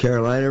want to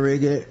Carolina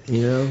rig it,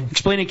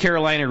 Explain a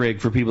Carolina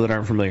rig for people that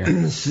aren't familiar.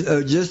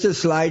 Just a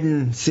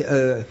sliding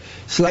sinker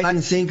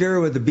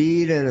with a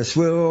bead and a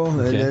swivel,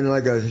 and then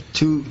like a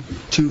 2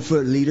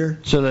 foot leader.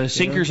 So the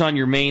sinker's on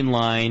your main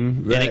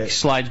line, and it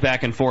slides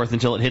back and forth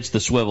until it hits the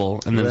swivel,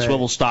 and then the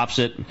swivel stops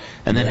it.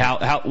 And then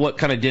what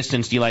kind of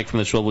distance do you like from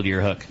the swivel to your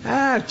hook?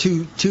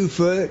 2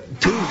 foot,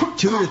 2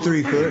 to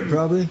 3 foot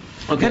probably.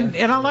 Okay.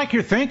 And I like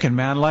your thinking,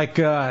 man. Like,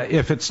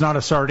 if it's not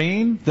a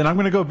sardine, then I'm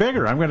going to go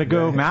bigger. I'm going to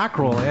go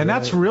mackerel, and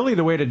that's really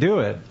the way to do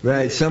it.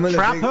 Right. Some of the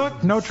trap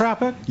hook? No trap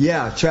hook?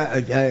 Yeah,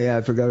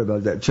 I forgot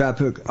about that. Trap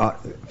hook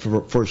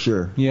for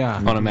sure. Yeah.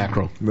 On a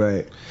mackerel.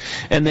 Right.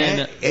 And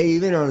then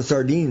even on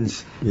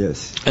sardines,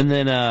 yes. And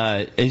then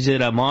is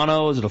it a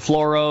mono? Is it a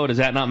fluoro? Does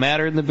that not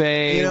matter in the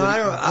bay?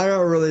 I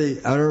don't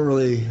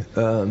really.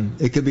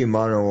 It could be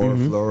mono or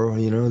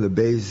fluoro. The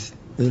bays.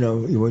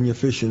 When you're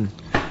fishing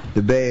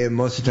the bay,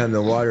 most of the time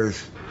the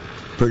water's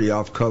pretty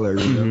off color,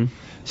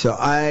 So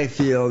I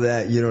feel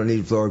that you don't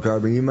need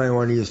fluorocarbon. You might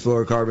want to use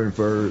fluorocarbon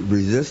for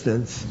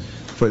resistance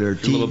for their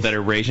teeth. A little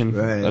better abrasion.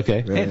 Right.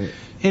 Okay. Right.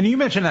 And you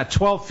mentioned that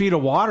 12 feet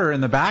of water in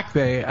the back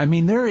bay. I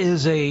mean,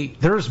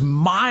 there's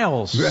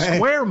miles,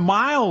 square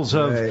miles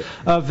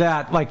of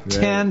that, like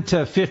 10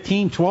 to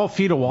 15, 12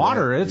 feet of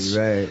water. There's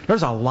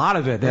a lot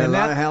of it. And a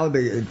lot of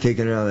halibut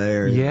taken out of that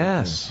area.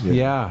 Yes.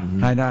 Yeah.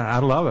 I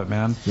love it,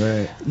 man.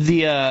 Right.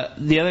 The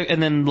other,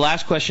 and then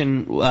last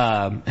question,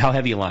 how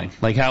heavy a line?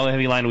 Like, how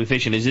heavy a line are we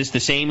fishing? Is this the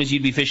same as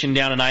you'd be fishing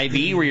down an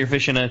IB where you're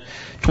fishing a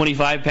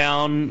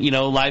 25-pound,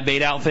 live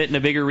bait outfit and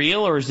a bigger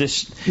reel? Or is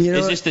this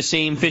the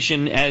same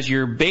fishing as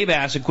your bay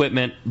bass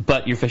equipment,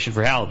 but you're fishing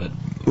for halibut?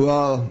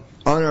 Well,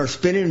 on our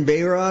spinning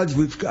bay rods,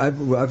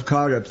 I've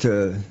caught up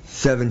to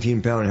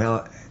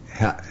 17-pound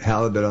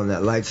halibut on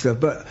that light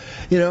stuff. But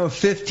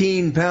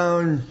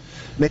 15-pound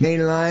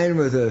main line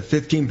with a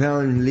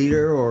 15-pound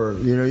leader, or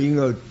you can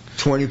go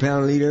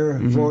 20-pound leader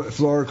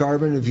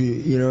fluorocarbon. If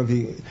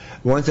you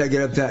once I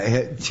get up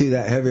to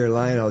that heavier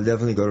line, I'll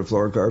definitely go to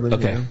fluorocarbon.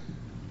 Okay.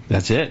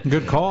 That's it.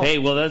 Good call. Hey,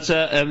 well, that's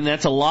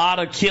a lot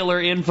of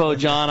killer info,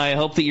 John. I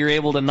hope that you're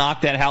able to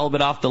knock that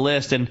halibut off the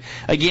list. And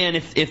again,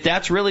 if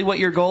that's really what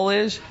your goal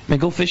is, man,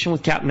 go fishing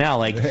with Captain Al.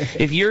 Like,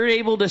 if you're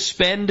able to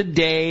spend a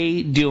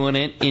day doing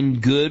it in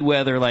good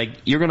weather, like,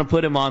 you're going to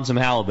put him on some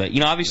halibut.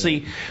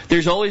 Obviously,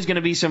 there's always going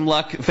to be some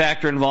luck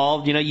factor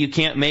involved. You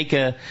can't make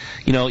a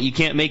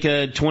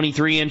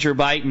 23-incher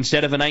bite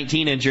instead of a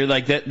 19-incher.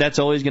 Like, that's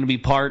always going to be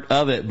part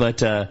of it.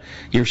 But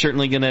you're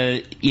certainly going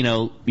to,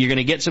 you're going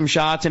to get some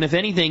shots. And if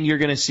anything, you're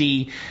going to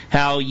see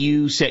how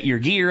you set your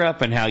gear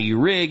up and how you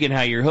rig and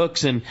how your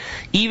hooks, and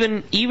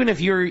even if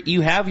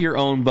you have your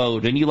own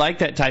boat and you like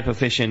that type of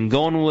fishing,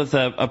 going with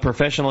a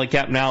professional like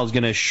Captain Al is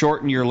going to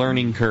shorten your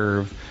learning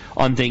curve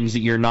on things that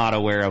you're not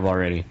aware of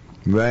already.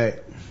 Right.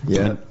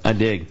 Yeah. I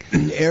dig.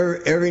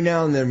 Every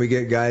now and then we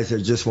get guys that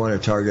just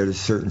want to target a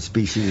certain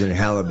species, and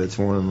halibut's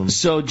one of them.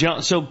 So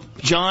John's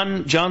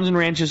in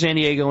Rancho San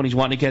Diego, and he's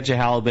wanting to catch a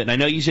halibut. And I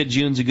know you said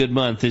June's a good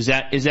month. Is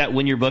that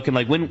when you're booking?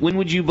 Like, when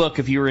would you book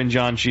if you were in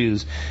John's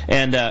shoes?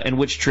 And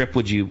which trip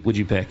would you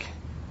pick?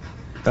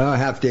 A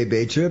half-day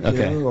bait trip,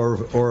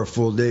 or a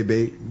full-day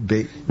bait.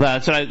 Well,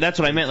 that's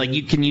what I meant.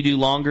 Like, can you do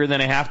longer than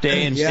a half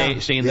day and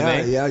stay in the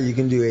bay? Yeah, you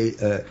can do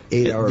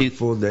 8-hour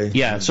full day.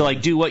 Yeah, so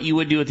like do what you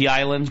would do at the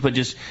islands, but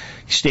just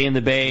stay in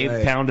the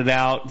bay, pound it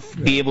out,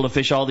 be able to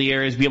fish all the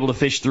areas, be able to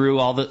fish through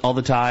all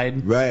the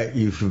tide. Right,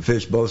 you can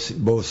fish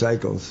both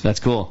cycles.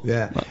 That's cool.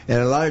 Yeah, and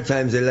a lot of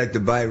times they like to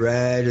bite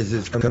right as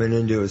it's coming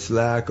into a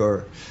slack,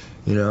 or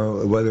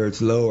whether it's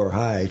low or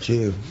high,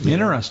 too.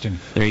 Interesting.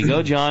 There you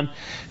go, John.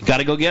 Got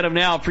to go get him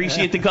now.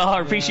 Appreciate the call.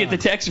 Appreciate the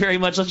text very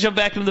much. Let's jump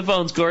back into the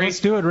phones, Corey. Let's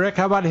do it, Rick.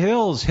 How about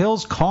Hills?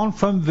 Hills calling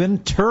from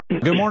Ventura.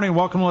 Good morning.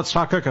 Welcome to Let's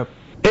Talk Hookup.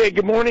 Hey,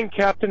 good morning,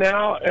 Captain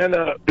Al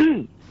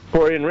and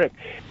Corey and Rick.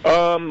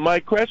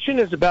 My question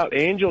is about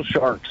angel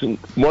sharks, and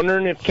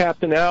wondering if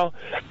Captain Al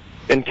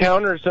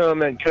encounters them,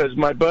 because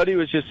my buddy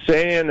was just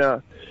saying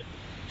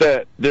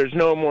that there's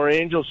no more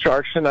angel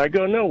sharks, and I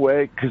go, no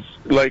way, because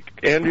like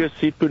Andrea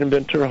Seafood in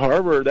Ventura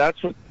Harbor,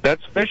 that's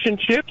fish and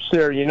chips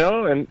there, you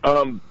know. And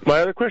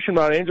my other question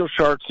about angel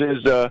sharks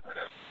is,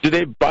 do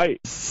they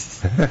bite?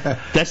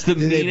 That's the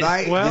do they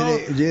bite? Well,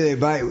 do they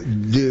bite?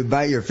 Do they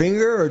bite your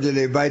finger or do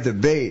they bite the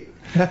bait?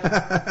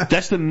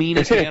 That's the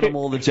meanest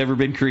animal that's ever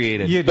been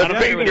created. I don't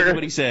care what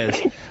anybody says.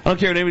 I don't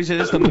care what anybody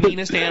says. It's the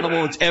meanest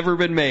animal that's ever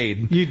been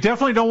made. You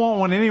definitely don't want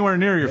one anywhere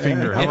near your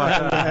finger. How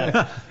about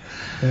that?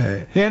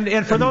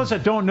 And for those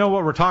that don't know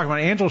what we're talking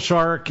about, angel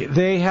shark,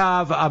 they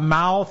have a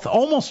mouth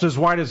almost as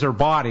wide as their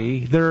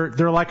body.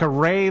 They're like a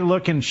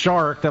ray-looking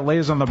shark that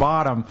lays on the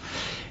bottom.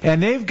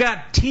 And they've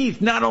got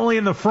teeth not only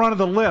in the front of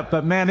the lip,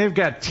 but man, they've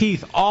got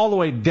teeth all the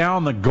way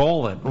down the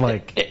gullet.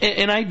 Like,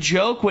 and I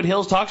joke when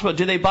Hills talks about,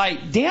 do they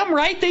bite? Damn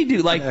right they do.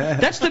 Like,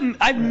 that's the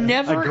I've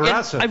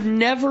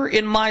never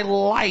in my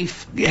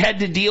life had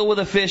to deal with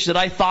a fish that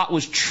I thought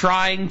was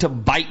trying to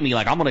bite me.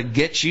 Like, I'm gonna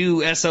get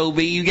you,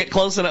 SOB. You get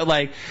close enough,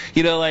 like,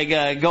 you know, like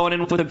going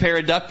in with a pair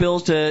of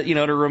duckbills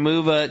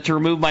to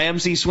remove my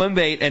MC swim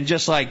bait, and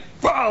just like,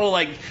 whoa,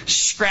 like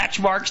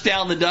scratch marks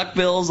down the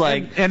duckbills,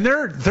 like. And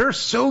they're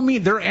so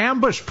mean. They're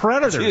ambush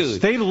predators.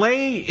 Dude. They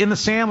lay in the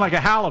sand like a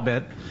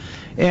halibut,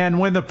 and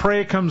when the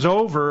prey comes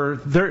over,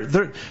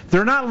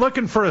 they're not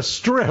looking for a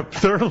strip.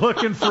 They're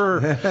looking for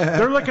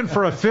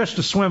a fish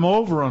to swim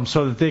over them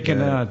so that they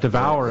can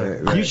devour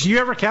it. Right. You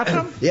ever catch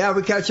them? Yeah,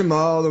 we catch them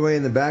all the way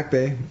in the back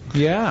bay.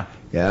 Yeah.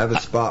 Yeah, I have a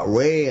spot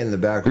way in the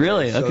back.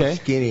 Really? So okay.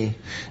 Skinny,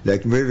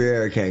 like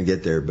Riviera can't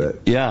get there,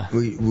 but yeah,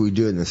 we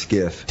do it in the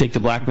skiff. Take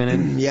the blackman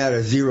in. Yeah,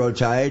 the zero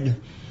tide.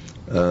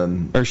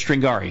 Or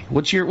stringari.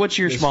 What's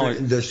your smaller?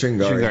 The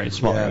stringari. Stringari,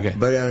 smaller. Yeah. Okay.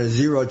 But on a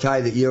zero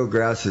tide, the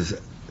eelgrass is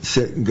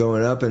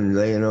going up and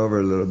laying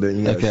over a little bit.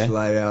 You got to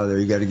slide out of there.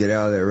 You got to get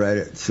out of there right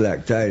at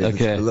slack tide. If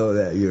it's below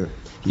that,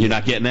 you're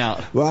not getting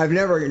out. Well, I've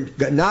never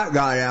not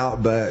got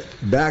out, but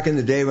back in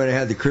the day when I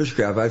had the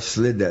Chris-Craft, I've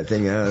slid that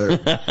thing out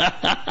of there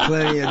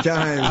plenty of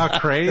times. How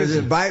crazy! Because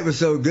the bite was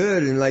so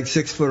good in like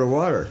 6 foot of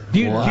water. Do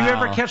you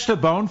ever catch the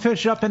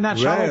bonefish up in that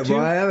shallow too?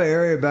 Well, I have an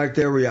area back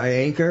there where I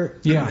anchor,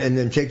 and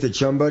then take the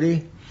chum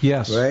buddy.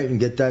 Yes. Right, and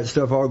get that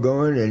stuff all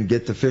going, and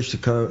get the fish to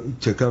come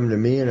to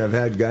me. And I've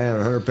had a guy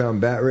on a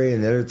 100-pound bat ray,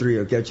 and the other 3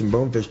 are catching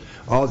bonefish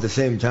all at the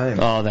same time.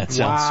 Oh, that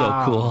sounds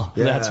so cool.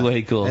 Yeah. That's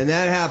way cool. And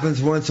that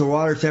happens once the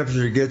water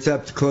temperature gets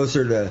up to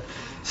closer to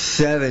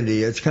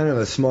 70. It's kind of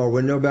a small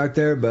window back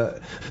there,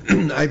 but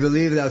I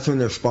believe that's when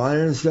they're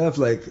spawning and stuff,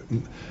 like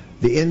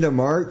the end of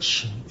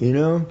March, you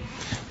know.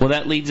 Well,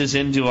 that leads us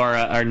into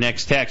our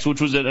next text, which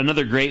was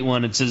another great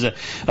one. It says,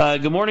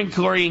 good morning,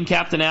 Corey and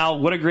Captain Al.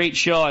 What a great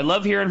show. I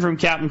love hearing from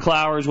Captain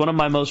Clowers, one of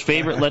my most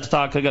favorite Let's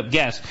Talk Hookup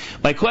guests.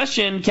 My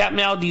question, Captain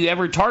Al, do you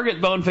ever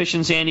target bonefish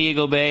in San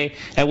Diego Bay?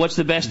 And what's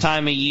the best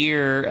time of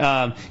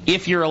year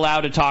if you're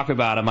allowed to talk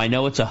about them? I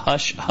know it's a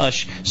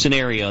hush-hush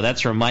scenario.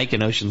 That's from Mike in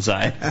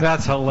Oceanside.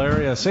 That's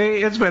hilarious.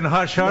 Hey, it's been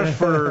hush-hush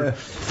for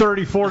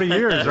 30, 40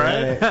 years,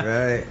 right?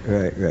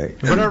 Right.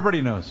 But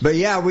everybody knows. But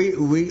yeah, we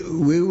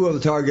will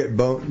target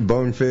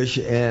bonefish,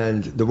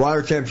 and the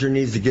water temperature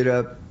needs to get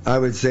up, I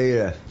would say,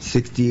 to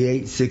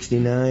 68,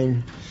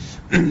 69,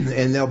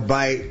 and they'll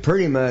bite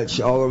pretty much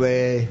all the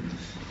way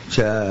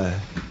to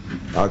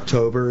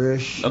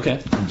October-ish. Okay.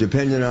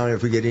 Depending on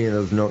if we get any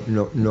of those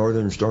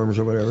northern storms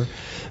or whatever.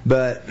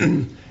 But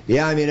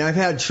yeah, I mean, I've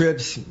had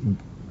trips.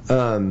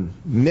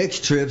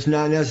 Mixed trips,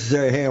 not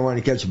necessarily, hey, I want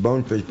to catch a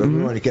bonefish, but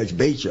we want to catch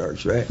bait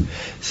sharks, right?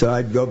 So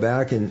I'd go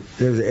back, and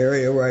there's an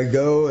area where I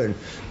go and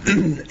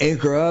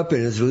anchor up,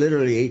 and it's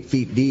literally 8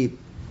 feet deep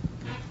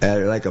at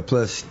like a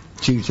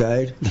 +2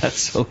 tide. That's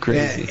so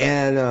crazy.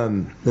 And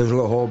there's a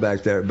little hole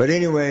back there. But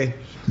anyway,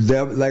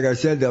 like I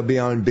said, they'll be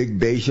on big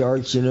bay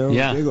sharks, you know.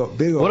 Yeah.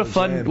 Big what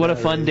a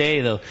fun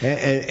day though.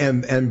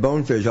 And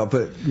bonefish. I'll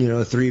put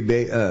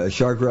 3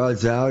 shark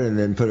rods out, and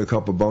then put a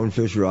couple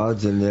bonefish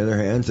rods in the other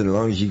hands. And as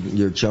long as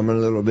you're chumming a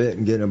little bit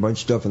and getting a bunch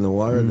of stuff in the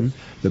water,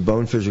 the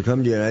bonefish will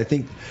come to you. And I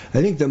think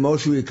the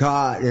most we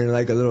caught in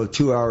like a little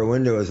 2-hour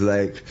window is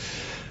like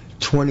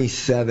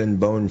 27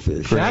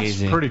 bonefish.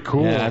 That's pretty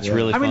cool. Yeah, that's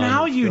really fun. I mean,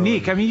 how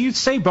unique. I mean, you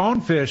say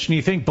bonefish and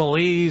you think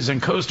Belize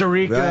and Costa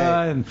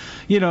Rica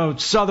and,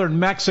 southern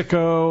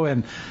Mexico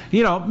and,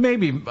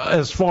 maybe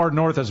as far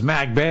north as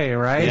Mag Bay,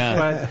 right? Yeah.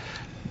 But,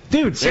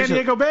 dude, San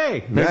Diego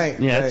Bay. Right.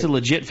 Yeah, it's a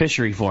legit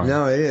fishery for them.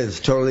 No, it is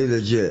totally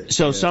legit.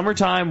 So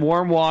summertime,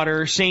 warm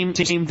water, same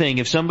thing.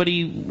 If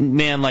somebody,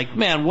 man,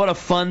 what a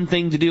fun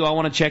thing to do. I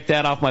want to check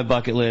that off my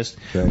bucket list.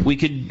 Right. We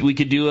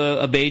could do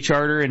a bay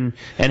charter and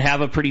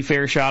have a pretty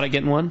fair shot at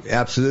getting one.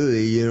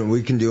 Absolutely.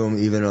 We can do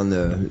them even on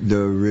the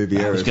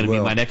Riviera. That was going to be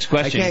my next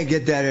question. I can't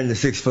get that into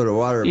 6 foot of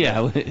water.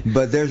 Yeah.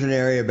 But there's an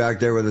area back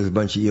there where there's a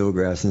bunch of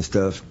eelgrass and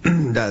stuff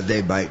that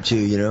they bite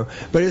too,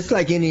 But it's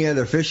like any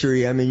other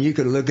fishery. I mean, you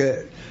could look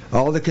at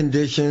all the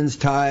conditions,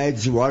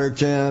 tides, water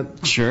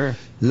temp. Sure.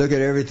 Look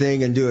at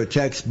everything and do a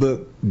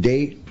textbook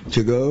date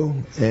to go,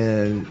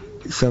 and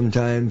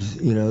sometimes,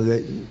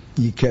 that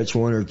you catch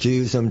 1 or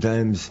 2.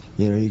 Sometimes,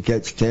 you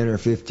catch 10 or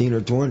 15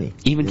 or 20.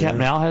 Even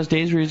Captain Al has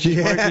days where he's just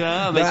working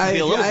up. I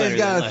just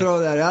got to throw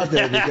that out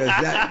there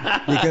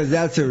because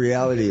that's a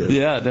reality of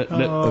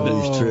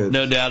these trips.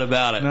 No doubt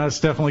about it. No, it's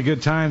definitely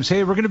good times.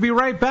 Hey, we're going to be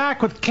right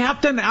back with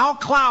Captain Al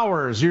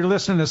Clowers. You're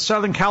listening to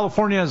Southern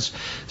California's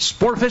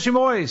Sport Fishing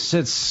Voice.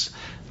 It's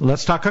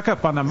Let's Talk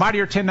Hookup on the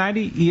Mightier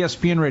 1090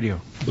 ESPN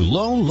Radio.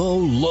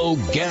 Low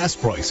gas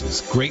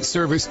prices, great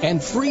service,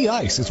 and free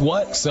ice is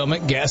what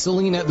Summit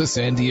Gasoline at the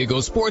San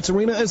Diego Sports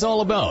Arena is all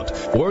about.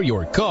 For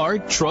your car,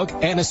 truck,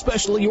 and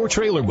especially your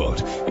trailer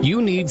boat,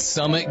 you need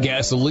Summit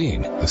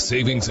Gasoline. The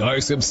savings are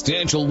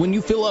substantial when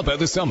you fill up at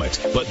the Summit,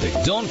 but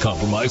they don't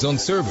compromise on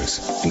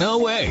service. No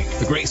way.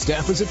 The great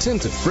staff is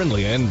attentive,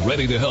 friendly, and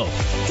ready to help.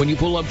 When you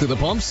pull up to the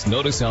pumps,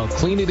 notice how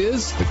clean it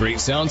is, the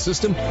great sound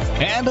system,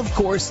 and of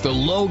course the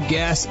low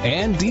gas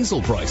and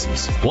diesel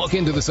prices. Walk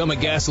into the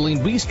Summit Gasoline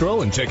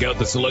Bistro and check out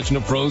the selection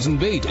of frozen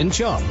bait and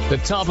chum, the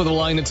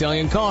top-of-the-line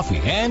Italian coffee,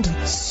 and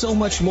so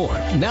much more.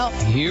 Now,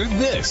 hear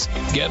this.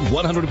 Get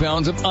 100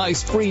 pounds of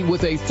ice free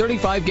with a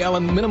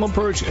 35-gallon minimum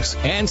purchase,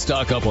 and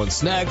stock up on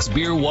snacks,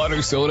 beer,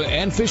 water, soda,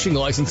 and fishing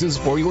licenses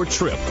for your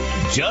trip.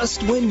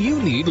 Just when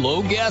you need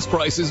low gas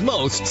prices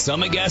most,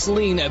 Summit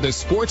Gasoline at the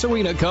Sports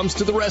Arena comes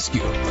to the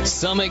rescue.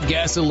 Summit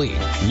Gasoline.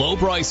 Low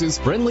prices,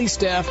 friendly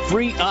staff,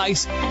 free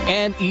ice,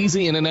 and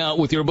easy in and out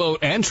with your boat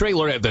and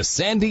trailer at the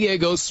San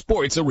Diego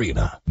Sports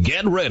Arena.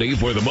 Get ready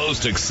for the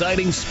most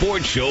exciting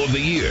sports show of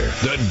the year,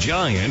 the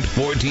giant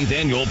 14th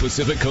Annual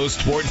Pacific Coast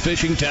Sport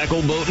Fishing,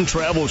 Tackle, Boat, and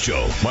Travel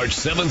Show, March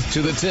 7th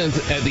to the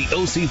 10th at the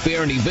OC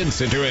Fair and Event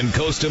Center in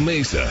Costa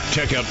Mesa.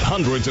 Check out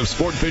hundreds of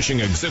sport fishing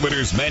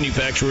exhibitors,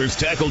 manufacturers,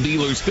 tackle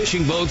dealers,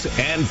 fishing boats,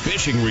 and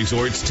fishing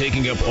resorts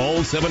taking up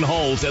all 7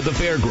 halls at the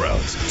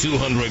fairgrounds.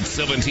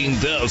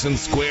 217,000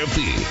 square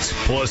feet,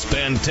 plus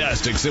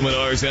fantastic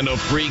seminars and a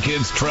free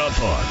kids trout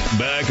pond.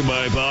 Backed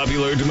by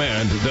popular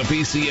demand, the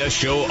PCS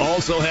show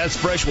also has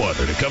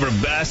freshwater to cover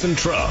bass and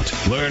trout.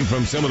 Learn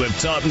from some of the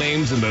top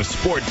names in the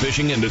sport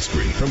fishing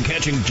industry, from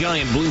catching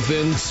giant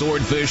bluefin,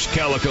 swordfish,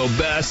 calico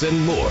bass,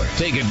 and more.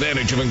 Take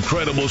advantage of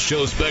incredible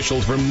show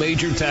specials from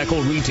major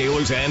tackle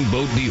retailers and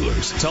boat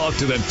dealers. Talk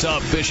to the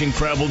top fishing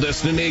travel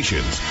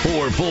destinations.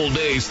 4 full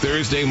days,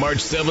 Thursday, March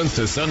 7th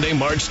to Sunday,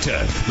 March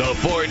 10th. The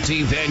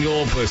 14th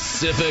Annual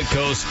Pacific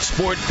Coast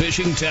Sport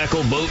Fishing,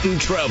 Tackle, Boat,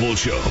 and Travel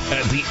Show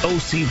at the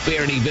OC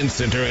Fair and Event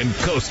Center in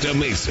Costa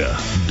Mesa.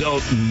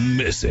 Don't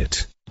miss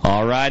it.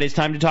 All right, it's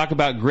time to talk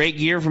about great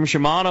gear from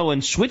Shimano,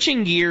 and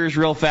switching gears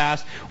real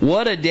fast.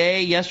 What a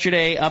day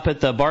yesterday up at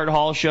the Bart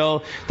Hall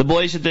show. The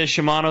boys at the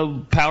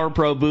Shimano Power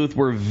Pro booth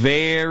were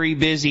very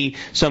busy.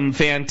 Some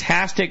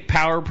fantastic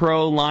Power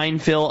Pro line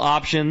fill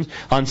options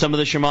on some of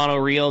the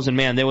Shimano reels, and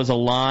man, there was a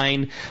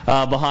line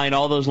behind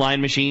all those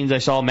line machines. I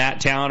saw Matt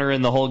Towner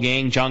and the whole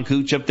gang, John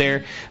Cooch up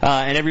there,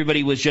 and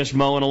everybody was just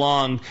mowing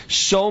along.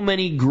 So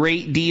many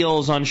great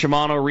deals on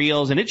Shimano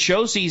reels, and it's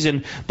show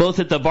season both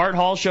at the Bart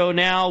Hall show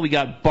now. We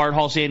got Bart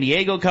Hall San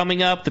Diego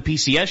coming up, the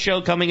PCS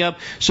show coming up.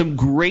 Some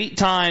great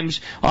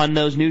times on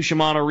those new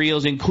Shimano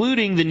reels,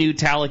 including the new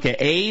Talica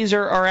A's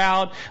are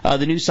out,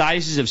 the new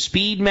sizes of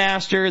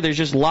Speedmaster. There's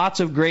just lots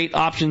of great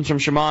options from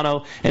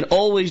Shimano, and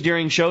always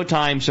during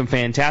showtime, some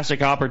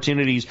fantastic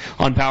opportunities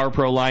on Power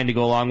Pro line to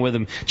go along with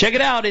them. Check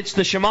it out. It's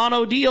the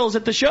Shimano deals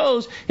at the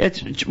shows.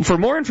 For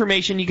more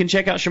information, you can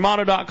check out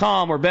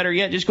Shimano.com, or better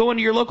yet, just go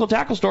into your local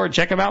tackle store and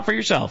check them out for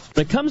yourself.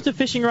 When it comes to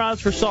fishing rods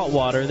for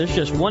saltwater, there's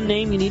just one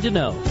name you need to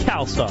know: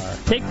 CalStar.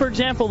 Take, for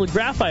example, the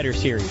Graphiter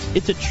series.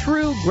 It's a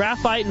true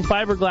graphite and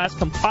fiberglass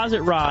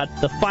composite rod,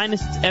 the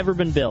finest it's ever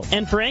been built.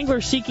 And for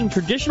anglers seeking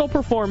traditional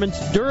performance,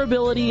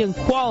 durability, and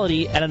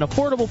quality at an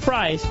affordable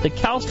price, the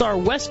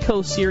CalStar West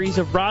Coast series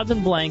of rods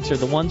and blanks are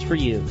the ones for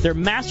you. Their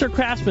master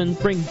craftsmen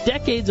bring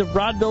decades of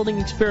rod building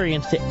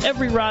experience to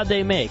every rod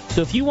they make.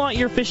 So if you want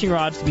your fishing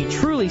rods to be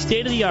truly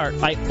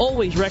state-of-the-art, I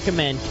always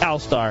recommend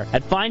CalStar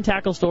at fine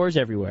tackle stores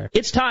everywhere.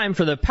 It's time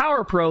for the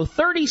Power Pro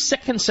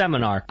 30-second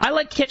seminar. I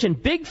like catching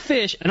big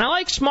fish, and I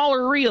like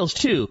smaller reels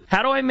too.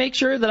 How do I make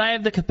sure that I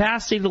have the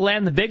capacity to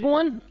land the big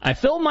one? I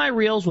fill my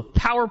reels with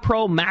Power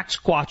Pro Max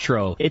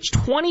Quattro. It's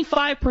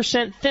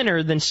 25%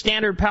 thinner than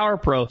standard Power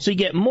Pro, so you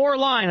get more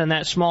line on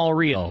that small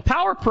reel.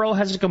 Power Pro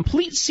has a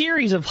complete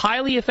series of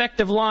highly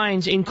effective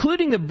lines,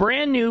 including the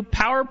brand new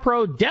Power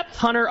Pro Depth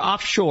Hunter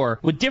Offshore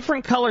with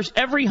different colors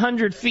every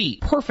 100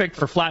 feet. Perfect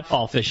for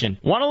flatfall fishing.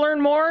 Want to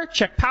learn more?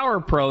 Check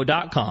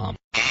PowerPro.com.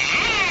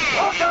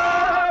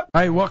 All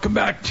right, welcome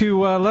back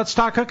to Let's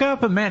Talk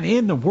Hookup, and man,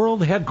 in the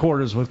world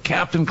headquarters with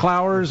Captain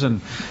Clowers,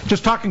 and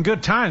just talking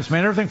good times,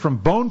 man. Everything from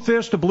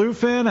bonefish to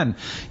bluefin, and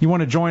you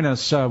want to join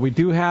us? We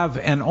do have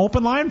an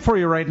open line for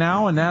you right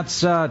now, and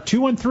that's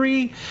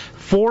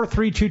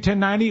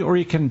 213-432-1090, or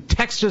you can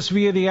text us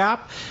via the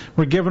app.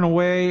 We're giving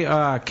away.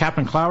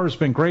 Captain Clowers has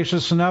been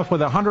gracious enough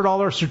with a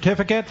 $100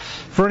 certificate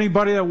for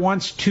anybody that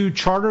wants to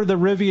charter the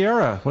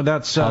Riviera. Well,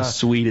 that's how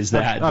sweet is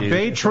that? A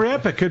bay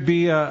trip. It could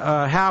be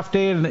a half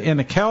day in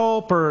the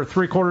kelp, or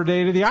for 3/4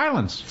 day to the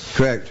islands.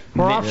 Correct.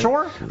 Or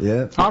offshore?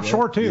 Yeah.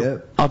 Offshore, too.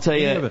 Yep. I'll tell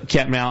you,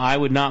 Captain Al, I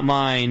would not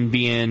mind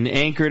being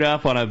anchored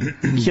up on a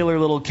killer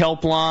little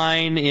kelp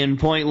line in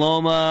Point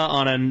Loma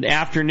on an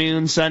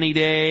afternoon sunny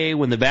day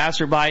when the bass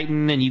are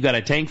biting and you got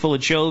a tank full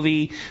of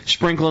chovy,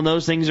 sprinkling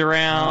those things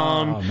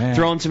around,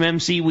 throwing some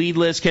MC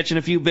weedless, catching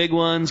a few big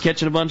ones,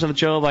 catching a bunch on the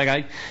chove.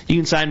 You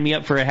can sign me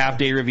up for a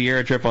half-day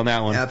Riviera trip on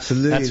that one.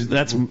 Absolutely.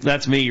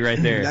 That's me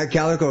right there. That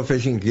calico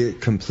fishing can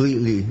get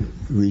completely,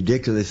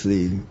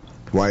 ridiculously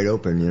wide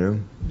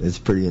open, It's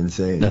pretty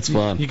insane. That's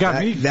fun. You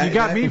got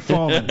me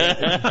foaming.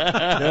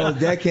 The old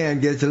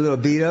deckhand gets a little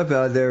beat up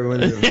out there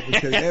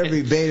because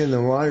every bait in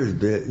the water's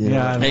bit.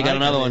 Yeah, hey, got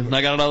another one.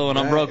 I got another one.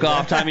 I'm broke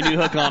off. Time me new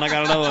hook on. I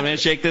got another one, man.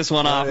 Shake this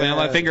one off, man.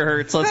 My finger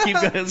hurts. Let's keep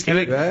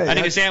going. Right. I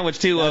need a sandwich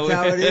too. That's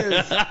how it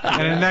is.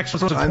 And the next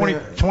one's a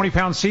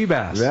 20-pound sea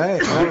bass. Right.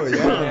 Oh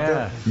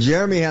yeah.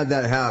 Jeremy had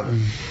that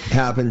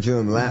happen to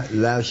him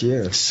last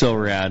year. So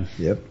rad.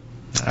 Yep.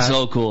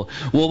 So cool.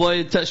 Well,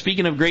 boy,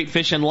 speaking of great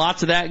fishing,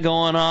 lots of that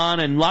going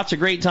on and lots of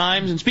great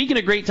times. And speaking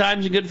of great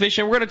times and good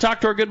fishing, we're going to talk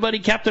to our good buddy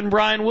Captain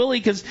Brian Willie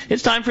because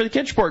it's time for the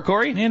Catch Report,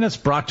 Corey. And it's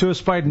brought to us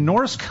by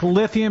Norsk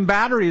Lithium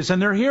Batteries.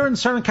 And they're here in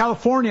Southern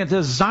California,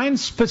 designed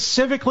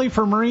specifically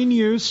for marine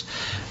use.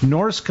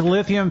 Norsk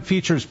Lithium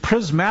features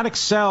prismatic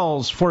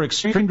cells for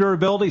extreme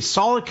durability,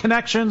 solid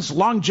connections,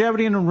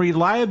 longevity, and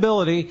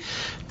reliability.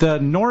 The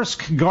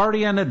Norsk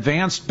Guardian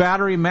Advanced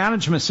Battery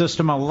Management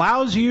System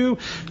allows you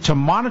to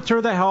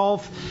monitor the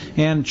health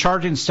and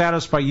charging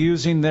status by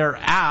using their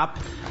app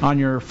on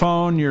your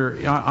phone.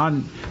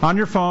 On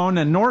your phone.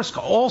 And Norsk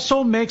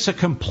also makes a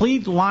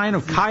complete line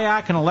of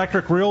kayak and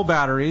electric reel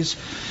batteries.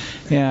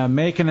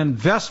 Make an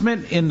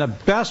investment in the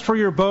best for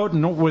your boat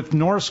with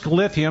Norsk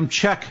Lithium.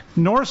 Check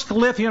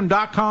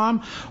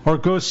norsklithium.com or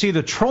go see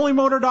the Trolling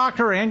Motor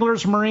Doctor,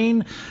 Anglers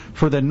Marine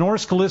for the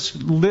Norsk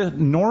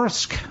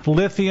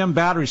Lithium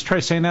batteries.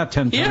 Try saying that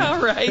 10 times.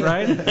 Yeah,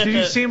 right. Did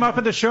you see him up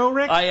at the show,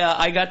 Rick?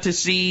 I got to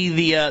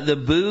see the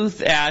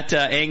booth at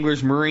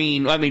Anglers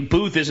Marine. I mean,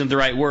 booth isn't the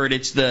right word.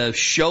 It's the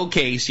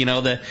showcase,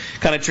 the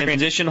kind of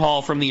transition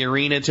hall from the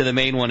arena to the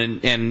main one.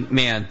 And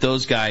man,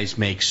 those guys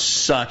make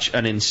such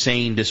an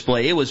insane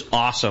display. It was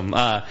awesome.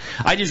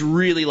 I just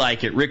really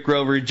like it. Rick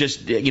Grover,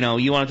 just,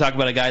 you want to talk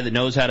about a guy that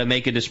knows how to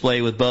make a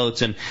display with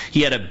boats. And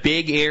he had a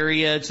big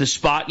area. It's the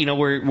spot,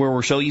 where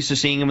we're so used to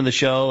seeing him in the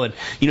show. And,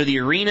 the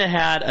arena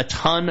had a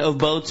ton of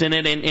boats in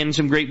it and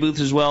some great booths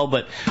as well.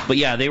 But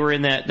yeah, they were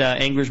in that,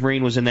 Anglers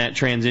Marine was in that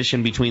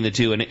transition between the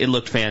two. And it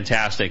looked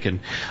fantastic. And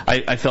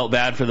I felt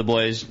bad for the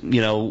boys.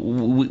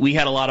 We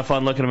had a lot of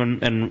fun looking at them.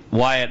 And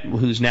Wyatt,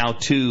 who's now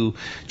 2,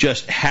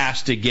 just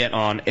has to get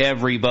on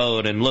every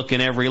boat and look in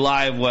every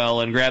live well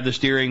and grab the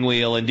steering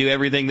wheel and do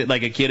everything that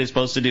like a kid is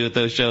supposed to do at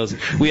those shows.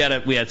 We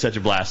had such a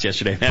blast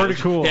yesterday. Pretty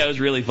cool. Yeah, it was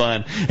really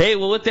fun. Hey,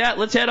 well, with that,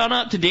 let's head on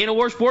up to Dana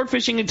War Sport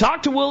Fishing and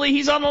talk to Willie.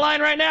 He's on the line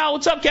right now.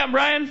 What's up, Captain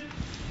Brian?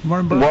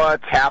 Morning, buddy.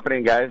 What's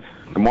happening, guys?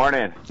 Good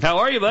morning. How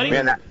are you, buddy?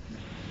 Man,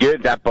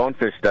 good. That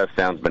bonefish stuff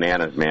sounds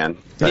bananas, man.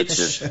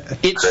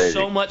 It's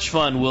so much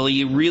fun, Willie.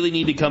 You really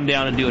need to come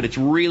down and do it. It's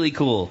really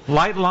cool.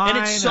 Light line.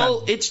 And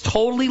it's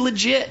totally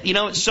legit.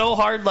 It's so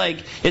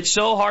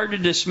hard to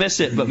dismiss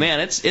it, but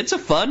man, it's a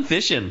fun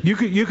fishing. You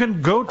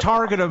can go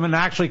target them and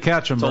actually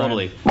catch them.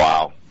 Totally. Brian.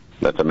 Wow.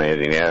 That's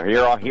amazing.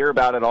 Yeah, I hear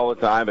about it all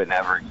the time, but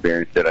never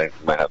experienced it. I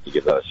might have to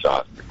give that a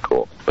shot.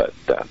 Cool. But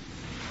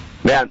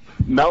man,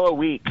 mellow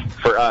week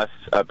for us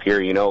up here.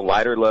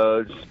 Lighter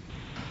loads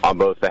on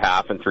both the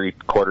half and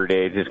 3/4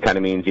 days. Just kind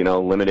of means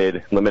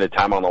limited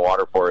time on the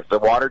water for us. The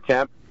water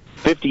temp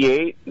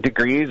 58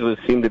 degrees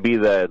seemed to be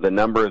the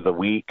number of the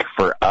week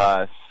for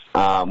us.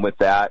 With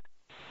that,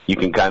 you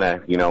can kind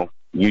of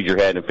use your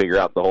head and figure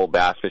out the whole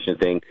bass fishing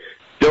thing.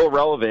 Still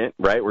relevant,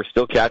 right? We're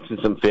still catching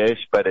some fish,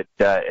 but it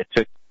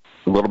took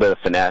a little bit of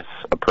finesse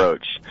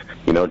approach,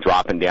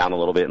 dropping down a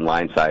little bit in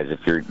line size. If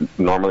you're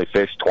normally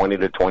fish 20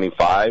 to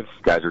 25,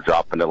 guys are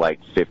dropping to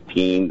like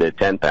 15 to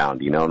 10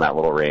 pound, in that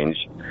little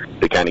range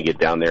to kind of get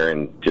down there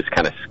and just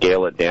kind of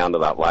scale it down to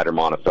that lighter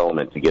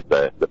monofilament to get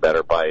the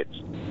better bites.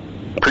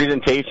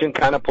 Presentation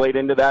kind of played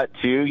into that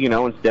too,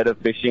 instead of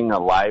fishing a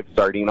live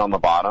sardine on the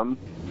bottom,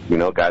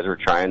 guys were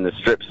trying the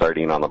strip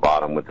sardine on the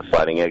bottom with the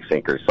sliding egg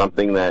sinkers,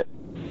 something that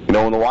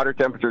when the water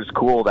temperature is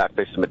cool, that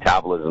fish's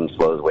metabolism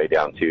slows way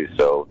down too.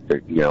 So,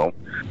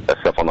 that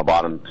stuff on the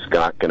bottom is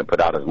not going to put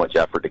out as much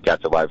effort to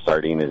catch a live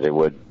sardine as it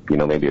would,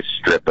 maybe a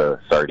strip of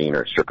sardine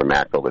or a strip of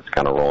mackerel that's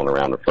kind of rolling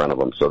around in front of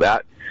them. So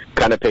that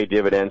kind of paid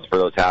dividends for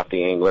those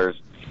half-day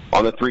anglers.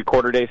 On the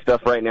 3/4 day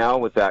stuff right now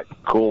with that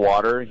cool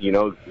water,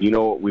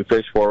 what we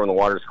fish for when the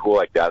water's cool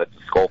like that. It's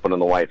the sculpin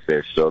and the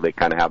whitefish. So they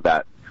kind of have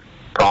that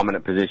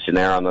prominent position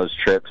there on those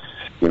trips.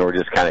 We're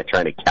just kind of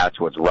trying to catch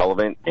what's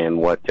relevant and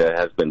what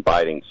has been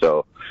biting.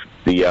 So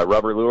the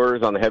rubber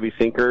lures on the heavy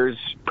sinkers,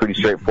 pretty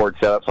straightforward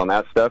setups on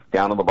that stuff.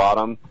 Down to the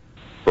bottom,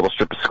 little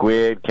strip of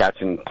squid,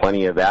 catching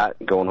plenty of that,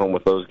 going home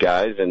with those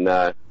guys. And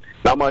not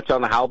much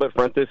on the halibut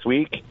front this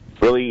week,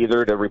 really,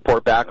 either to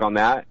report back on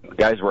that. The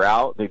guys were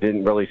out. They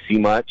didn't really see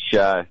much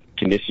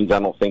conditions I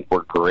don't think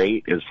were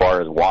great as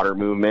far as water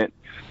movement.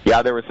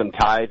 Yeah, there were some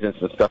tides and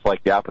some stuff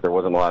like that, but there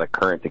wasn't a lot of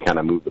current to kind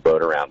of move the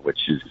boat around, which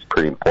is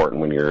pretty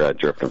important when you're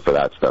drifting for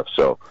that stuff.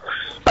 So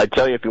I'd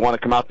tell you, if you want to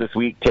come out this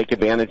week, take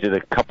advantage of the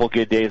couple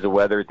good days of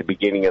weather at the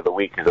beginning of the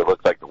week, because it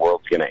looks like the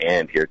world's going to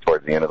end here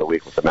towards the end of the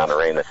week with the amount of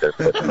rain that there's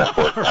in that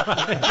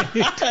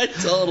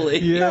forecast. Totally.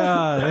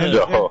 Yeah.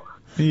 So,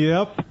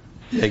 yep.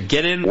 Yeah,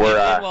 get in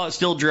while it's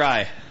still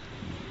dry.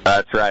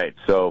 That's right.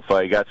 So if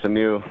you got some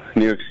new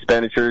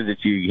expenditures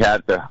that you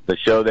had at the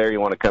show there, you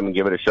want to come and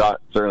give it a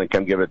shot, certainly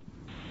come give it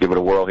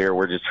a whirl here.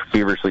 We're just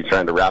feverishly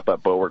trying to wrap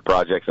up boatwork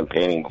projects and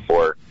painting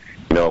before,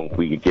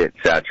 we could get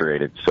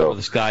saturated. So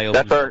the sky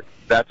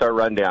that's our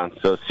rundown.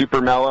 So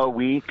Super Mellow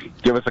Week.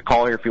 Give us a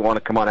call here if you want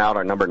to come on out.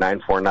 Our number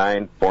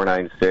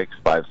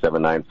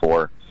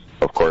 949-496-5794.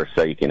 Of course,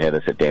 you can hit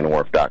us at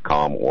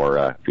danawharf.com, or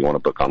if you want to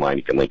book online,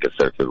 you can link us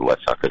there to the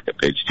Let's Talk Hookup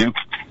page, too.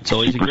 It's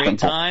always a great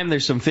time.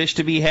 There's some fish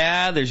to be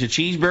had. There's a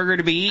cheeseburger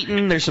to be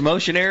eaten. There's some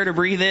ocean air to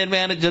breathe in,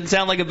 man. It doesn't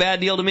sound like a bad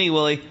deal to me,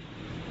 Willie.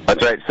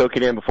 That's right. Soak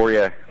it in before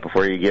you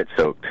get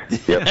soaked.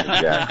 Yep.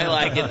 Yeah. I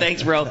like it.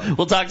 Thanks, bro.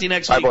 We'll talk to you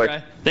next week.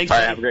 Right? Thanks, all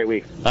right, have a great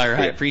week. All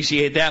right.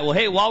 Appreciate that. Well,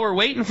 hey, while we're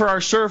waiting for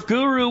our surf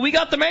guru, we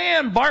got the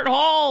man. Bart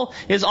Hall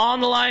is on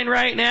the line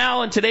right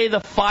now, and today the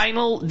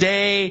final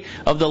day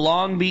of the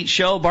Long Beach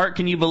show. Bart,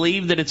 can you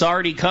believe that it's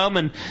already come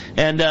and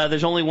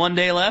there's only one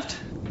day left?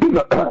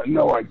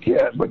 No, I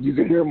can't, but you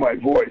can hear my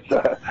voice.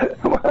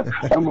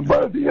 I'm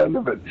about at the end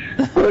of it.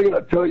 But I got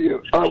to tell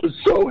you, I was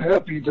so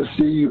happy to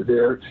see you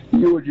there,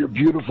 you and your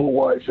beautiful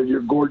wife and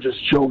your gorgeous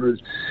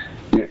children.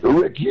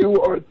 Rick,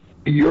 your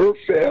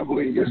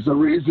family is the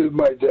reason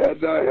my dad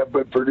and I have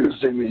been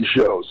producing these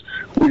shows.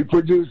 We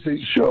produce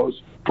these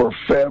shows for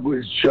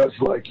families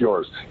just like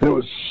yours. It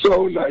was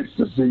so nice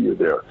to see you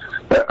there.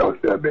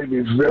 That made me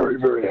very,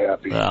 very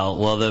happy.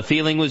 Well, the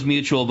feeling was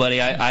mutual,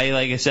 buddy. I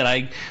like I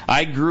said,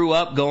 I grew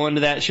up going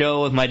to that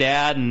show with my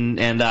dad,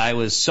 and I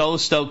was so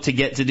stoked to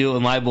get to do it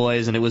with my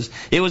boys, and it was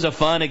a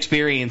fun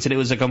experience, and it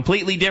was a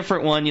completely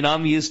different one.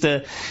 I'm used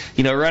to,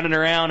 running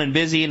around and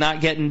busy and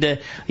not getting to,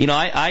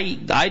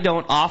 I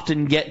don't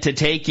often get to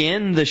take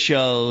in the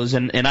shows,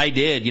 and I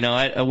did.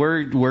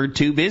 We're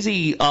too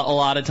busy a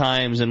lot of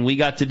times, and we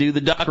got to do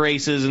the duck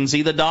races and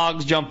see the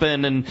dogs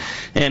jumping,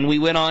 and we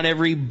went on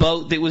every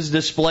boat that was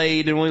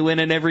displayed, and we went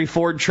in every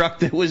Ford truck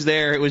that was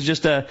there. It was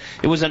just it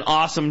was an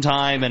awesome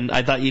time, and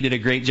I thought you did a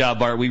great job,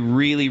 Bart. We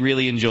really,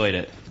 really enjoyed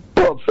it.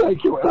 Well,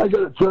 thank you. And I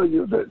got to tell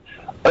you that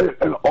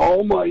in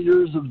all my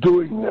years of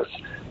doing this,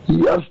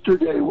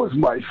 yesterday was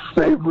my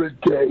favorite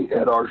day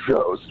at our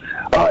shows.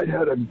 I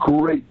had a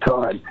great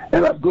time,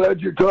 and I'm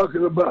glad you're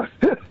talking about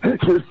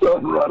your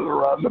son running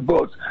around the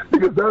boats,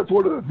 because that's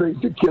one of the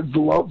things the kids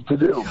love to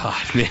do.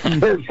 God,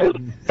 man. And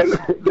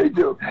they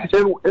do. And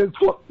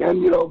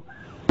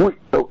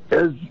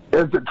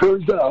as it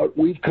turns out,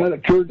 we've kind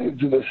of turned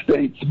into the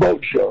state's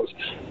boat shows.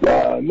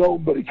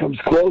 Nobody comes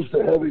close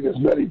to having as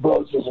many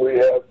boats as we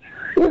have.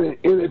 And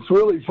it's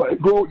really fun.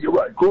 You're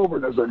right. Grover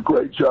does a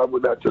great job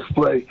with that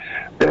display.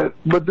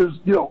 But there's,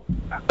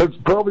 it's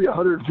probably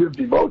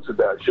 150 boats at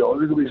that show.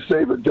 There's going to be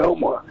Save at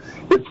Delmar.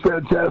 It's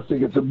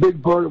fantastic. It's a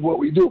big part of what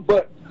we do.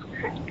 But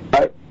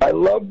I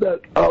love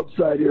that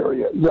outside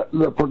area,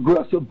 the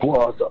Progressive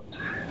Plaza.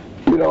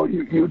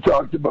 You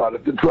talked about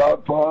it, the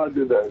trout pond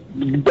and the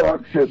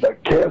ducks and the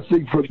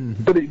casting for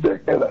City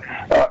Dick and the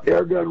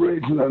air gun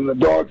range and then the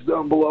dogs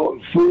down below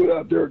and food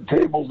out there and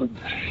tables. And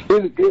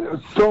it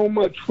was so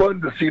much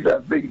fun to see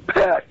that thing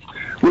packed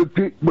with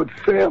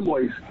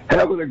families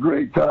having a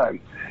great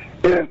time.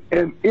 And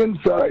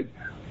inside,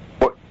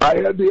 I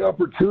had the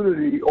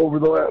opportunity over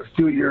the last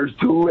 2 years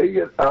to lay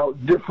it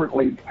out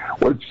differently,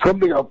 which is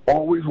something I've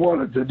always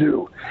wanted to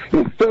do.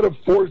 Instead of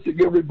forcing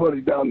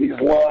everybody down these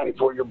lines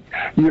where you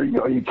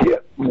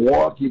can't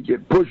walk, you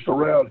get pushed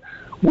around,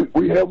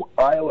 we have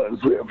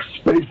islands, we have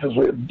spaces,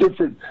 we have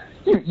different.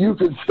 You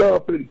can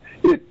stop and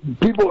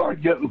people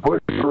aren't getting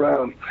pushed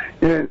around,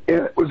 and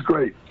it was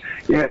great.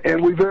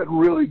 And we've had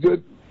really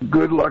good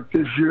luck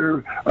this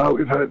year.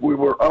 We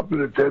were up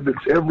in attendance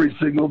every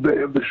single day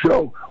of the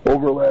show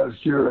over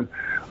last year, and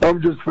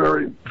I'm just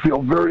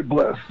feel very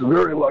blessed,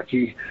 very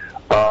lucky.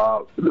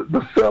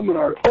 The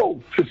seminar.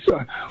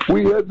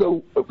 We had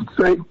the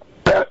thank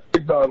Pat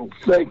McDonald.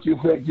 Thank you.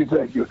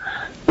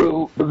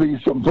 The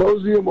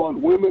symposium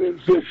on women in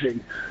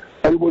fishing.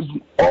 It was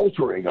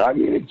altering. I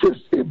mean,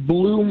 it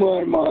blew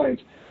my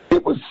mind.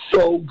 It was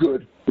so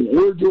good.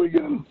 We're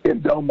doing it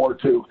in Delmar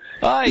too.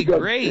 Hi,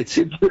 great.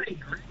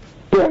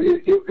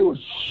 It was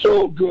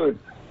so good.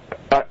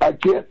 I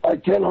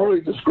can't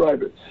hardly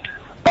describe it.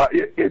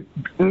 The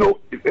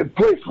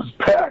place was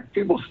packed.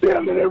 People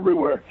standing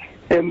everywhere,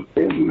 and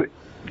to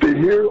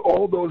hear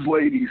all those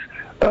ladies,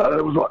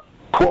 there was like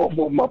 12 of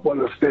them up on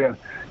the stand,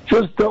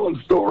 just telling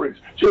stories,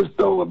 just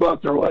telling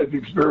about their life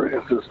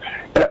experiences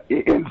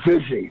in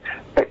fishing.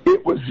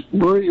 It was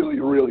really,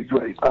 really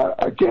great.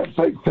 I can't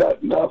thank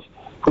Pat enough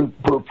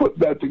for putting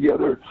that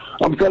together.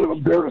 I'm kind of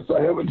embarrassed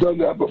I haven't done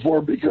that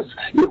before because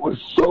it was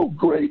so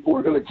great.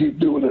 We're going to keep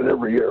doing it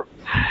every year.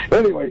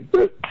 Anyway,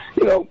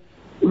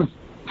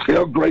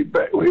 great.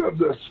 We have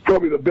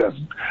probably the best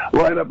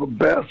lineup of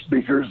bass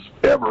speakers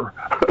ever.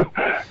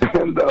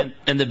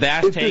 and the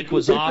bass tank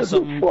was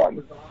awesome.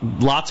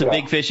 Lots of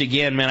big fish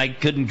again, man. I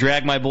couldn't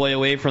drag my boy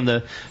away from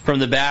the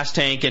bass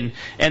tank, and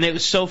it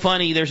was so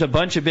funny. There's a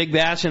bunch of big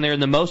bass in there,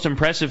 and the most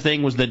impressive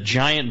thing was the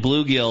giant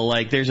bluegill.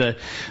 Like there's a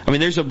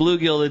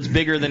bluegill that's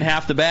bigger than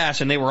half the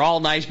bass, and they were all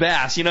nice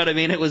bass. You know what I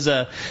mean? It was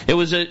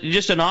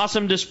just an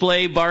awesome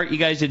display, Bart. You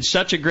guys did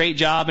such a great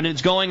job, and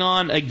it's going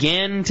on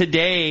again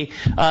today.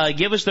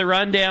 Give us the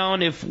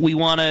rundown if we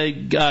want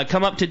to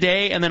come up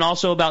today, and then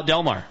also about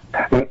Del Mar.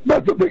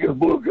 That's the biggest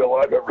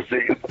bluegill I've ever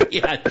seen.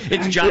 Yeah,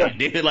 it's giant,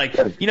 dude. Like,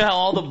 you know how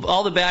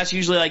all the bass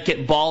usually like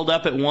get balled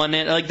up at one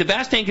end. Like the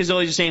bass tank is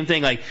always the same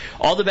thing. Like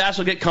all the bass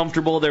will get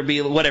comfortable. There'll be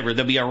a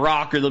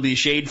rock or there'll be a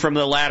shade from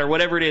the ladder,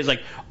 whatever it is.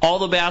 Like all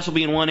the bass will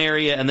be in one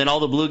area, and then all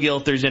the bluegill,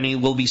 if there's any,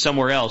 will be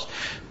somewhere else.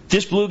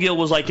 This bluegill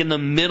was like in the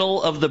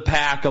middle of the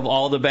pack of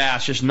all the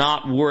bass, just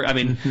not worried. I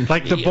mean,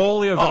 like the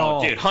bully of it all.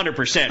 Oh, dude,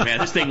 100%, man.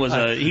 This thing was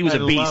he was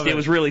a beast. It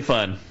was really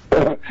fun.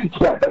 Yeah,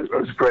 it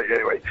was great.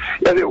 Anyway,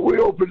 and we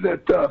opened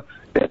at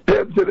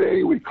 10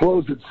 today. We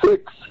close at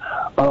 6.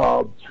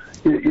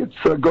 It's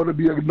going to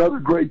be another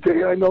great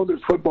day. I know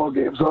there's football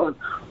games on.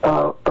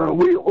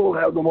 We will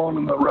have them on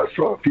in the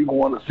restaurant if people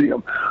want to see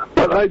them.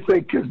 But I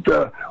think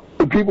the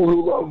people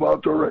who love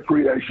outdoor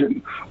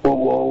recreation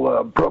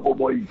will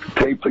probably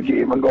tape the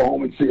game and go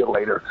home and see it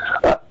later.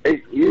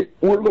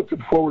 We're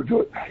looking forward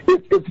to it.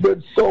 It's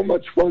been so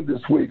much fun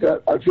this week.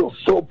 I feel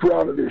so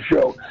proud of this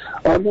show.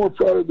 I'm more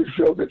proud of this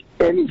show than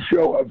any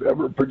show I've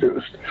ever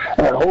produced.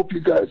 And I hope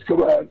you guys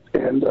come out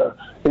and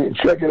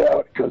check it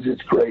out because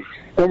it's great.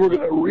 And we're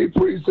going to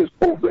reprise this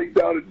whole thing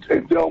down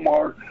in Del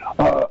Mar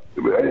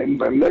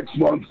next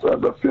month,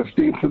 the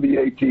 15th to the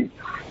 18th.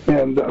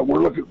 And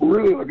we're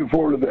really looking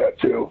forward to that,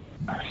 too.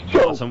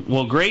 So, awesome.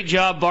 Well, great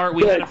job, Bart.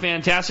 We had a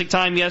fantastic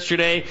time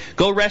yesterday.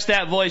 Go rest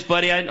that voice,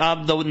 buddy.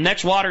 The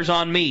next water's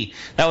on me.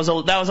 That was a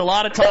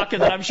lot of talking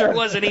that I'm sure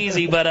wasn't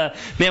easy, but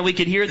man, we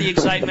could hear the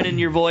excitement in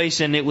your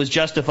voice, and it was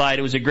justified.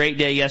 It was a great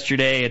day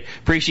yesterday, and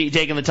appreciate you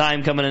taking the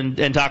time coming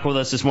and talking with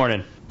us this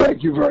morning.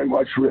 Thank you very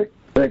much, Rick.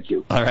 Thank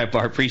you. All right,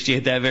 Bart.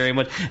 Appreciate that very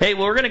much. Hey,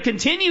 well, we're going to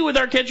continue with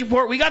our catch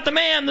report. We got the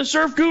man, the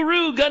surf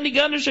guru, Gundy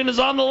Gunderson, is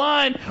on the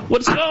line.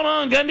 What's going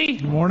on, Gundy?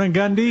 Good morning,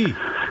 Gundy.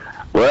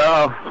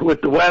 Well,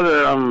 with the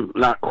weather, I'm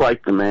not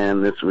quite the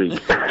man this week.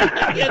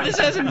 Yeah, this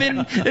hasn't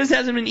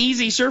been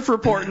easy surf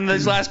reporting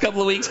these last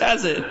couple of weeks,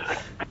 has it?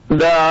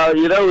 No,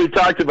 we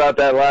talked about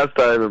that last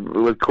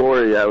time with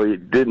Corey. How we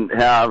didn't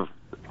have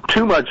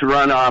too much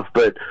runoff,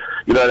 but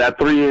that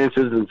 3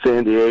 inches in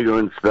San Diego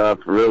and stuff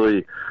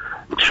really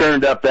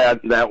churned up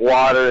that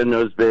water in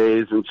those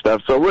bays and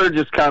stuff. So we're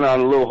just kind of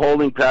on a little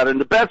holding pattern.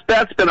 The best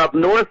bet's been up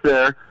north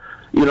there.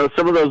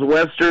 Some of those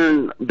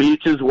western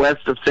beaches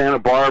west of Santa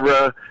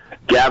Barbara,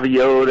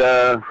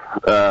 Gaviota,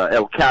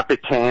 El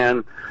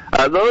Capitan,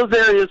 those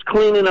areas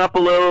cleaning up a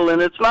little,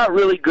 and it's not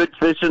really good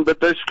fishing,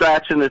 but they're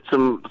scratching at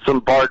some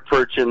bark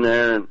perch in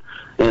there,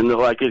 and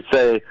like I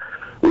say,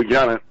 we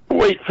gotta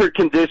wait for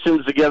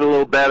conditions to get a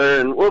little better,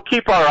 and we'll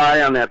keep our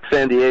eye on that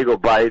San Diego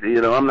bite.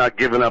 I'm not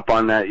giving up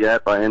on that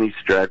yet by any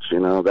stretch,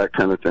 that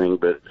kind of thing.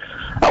 But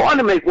I wanted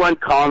to make one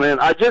comment.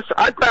 I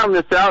found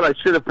this out. I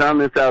should have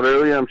found this out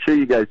earlier. I'm sure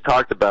you guys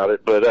talked about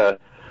it, but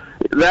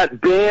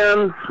that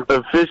ban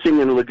of fishing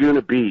in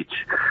Laguna Beach.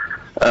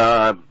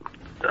 I've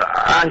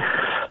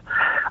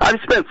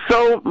spent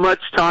so much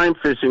time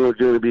fishing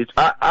Laguna Beach.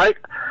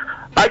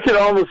 I could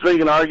almost make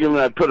an argument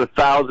I'd put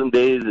 1,000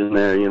 days in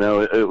there.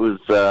 It was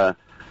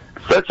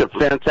such a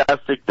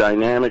fantastic,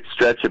 dynamic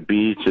stretch of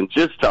beach, and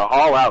just to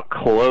all out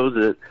close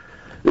it,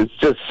 it's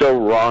just so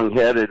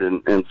wrong-headed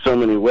in so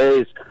many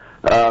ways.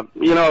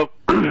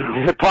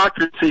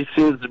 Hypocrisy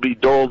seems to be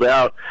doled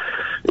out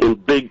in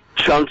big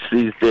chunks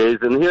these days,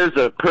 and here's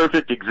a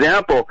perfect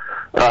example.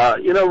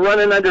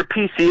 Running under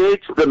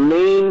PCH, the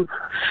main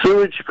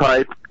sewage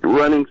pipe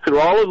running through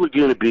all of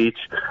Laguna Beach,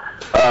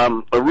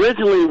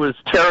 originally was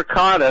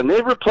terracotta, and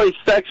they've replaced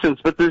sections,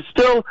 but there's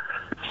still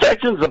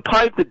sections of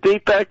pipe that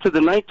date back to the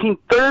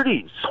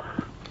 1930s.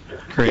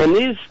 Great. And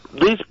these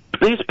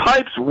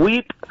pipes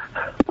weep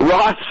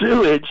raw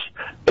sewage,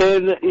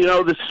 and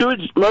the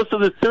sewage, most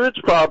of the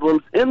sewage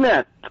problems in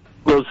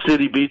those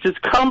city beaches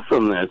come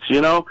from this,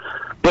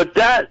 but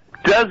that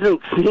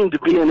doesn't seem to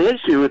be an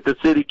issue with the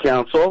city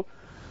council.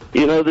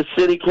 The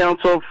city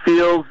council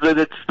feels that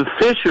it's the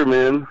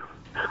fishermen,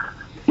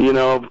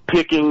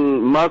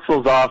 picking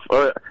mussels off.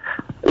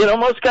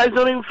 Most guys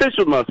don't even fish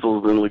with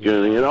mussels in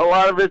Laguna. A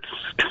lot of it's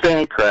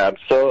sand crabs.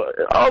 So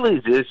all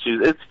these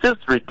issues, it's just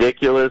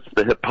ridiculous,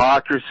 the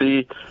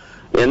hypocrisy.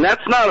 And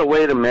that's not a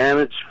way to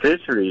manage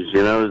fisheries,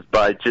 is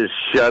by just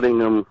shutting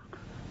them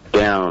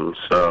down.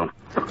 So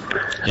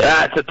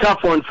it's a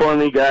tough one for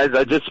me, guys.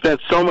 I just spent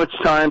so much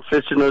time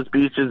fishing those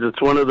beaches.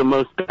 It's one of the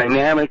most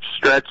dynamic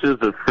stretches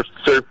of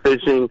surf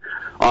fishing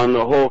on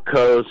the whole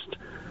coast.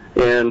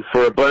 And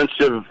for a bunch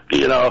of,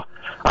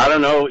 I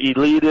don't know,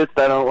 elitists,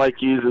 I don't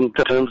like using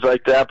terms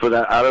like that, but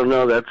I don't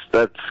know,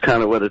 that's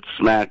kind of what it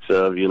smacks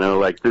of,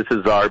 like this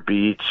is our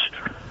beach.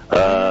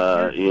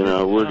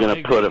 We're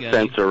going to put a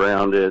fence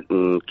around it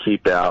and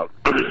keep out.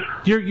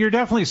 You're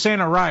definitely saying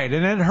it right,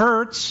 and it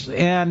hurts,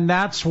 and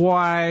that's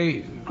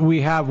why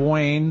we have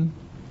Wayne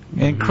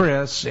and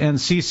Chris and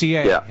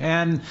CCA. Yeah.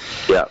 And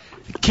yeah.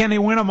 Can they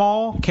win them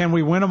all? Can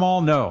we win them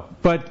all? No.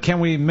 But can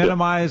we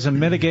minimize and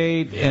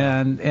mitigate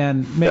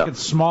and make it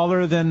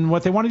smaller than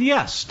what they wanted?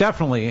 Yes,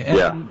 definitely.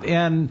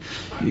 And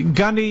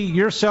Gundy,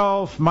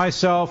 yourself,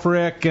 myself,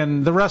 Rick,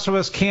 and the rest of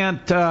us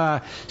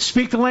can't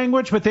speak the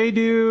language, but they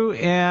do,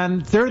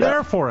 and they're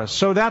there for us.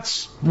 So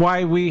that's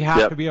why we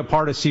have to be a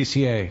part of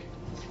CCA.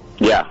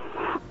 Yeah.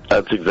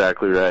 That's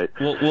exactly right.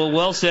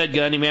 Well said,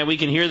 Gundy, man. We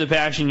can hear the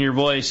passion in your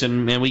voice,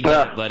 and we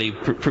get it, buddy.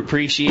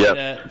 Appreciate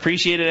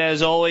it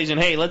as always.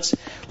 And hey, let's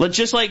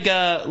just like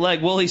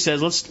Wooly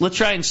says, let's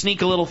try and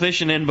sneak a little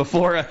fishing in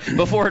before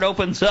it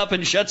opens up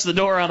and shuts the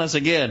door on us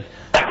again.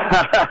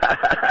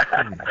 I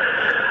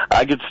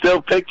can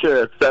still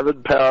picture a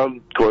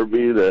 7-pound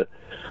corvina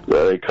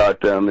that I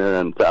caught down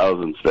there in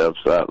Thousand Steps.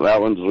 That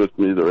one's with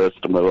me the rest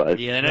of my life.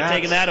 Yeah, they're not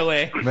taking that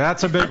away.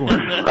 That's a big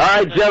one. All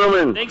right,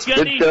 gentlemen. Thanks,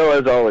 Gundy. Good show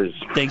as always.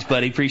 Thanks,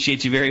 buddy.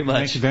 Appreciate you very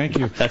much. Thank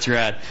you. That's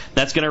rad.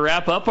 That's going to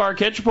wrap up our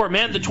Catch Report,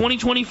 man. The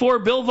 2024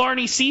 Bill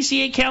Varney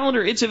CCA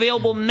calendar, it's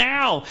available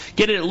now.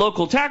 Get it at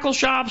local tackle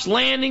shops,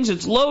 landings.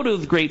 It's loaded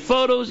with great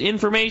photos,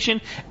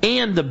 information,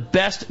 and the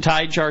best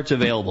tide charts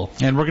available.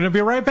 And we're going to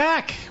be right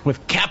back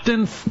with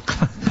Captain,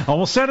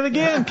 almost said it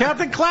again,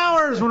 Captain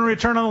Clowers when we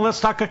return on the Let's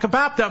Talk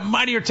Hookup, the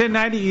Mightier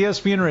 1090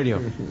 ESPN Radio.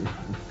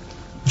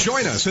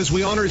 Join us as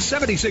we honor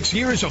 76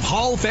 years of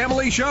Hall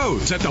family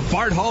shows at the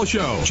Bart Hall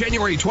Show,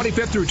 January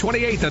 25th through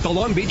 28th at the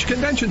Long Beach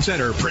Convention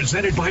Center,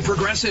 presented by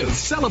Progressive.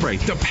 Celebrate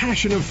the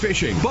passion of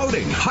fishing,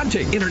 boating,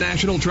 hunting,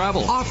 international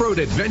travel, off-road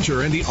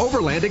adventure, and the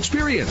overland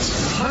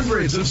experience.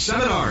 Hundreds of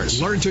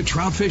seminars. Learn to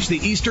trout fish the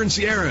Eastern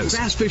Sierras.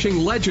 Bass fishing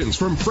legends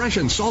from fresh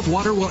and salt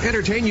water will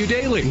entertain you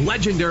daily.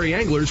 Legendary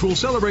anglers will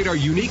celebrate our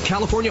unique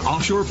California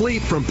offshore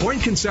fleet from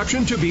Point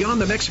Conception to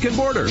beyond the Mexican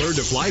border. Learn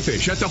to fly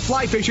fish at the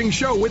Fly Fishing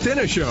Show within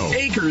a show.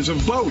 Acres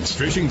of boats,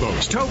 fishing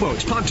boats,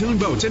 towboats, pontoon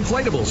boats,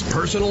 inflatables,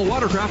 personal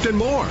watercraft, and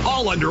more,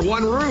 all under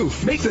one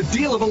roof. Make the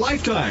deal of a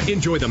lifetime.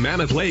 Enjoy the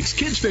Mammoth Lakes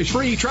Kids Fish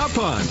Free Trout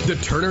Pond, the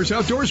Turner's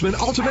Outdoorsman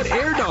Ultimate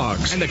Air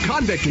Dogs, and the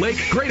Convict Lake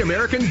Great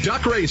American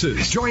Duck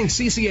Races. Join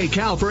CCA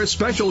Cal for a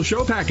special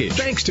show package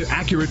thanks to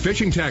Accurate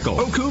Fishing Tackle,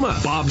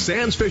 Okuma, Bob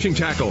Sands Fishing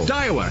Tackle,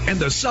 Daiwa, and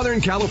the Southern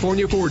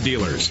California Ford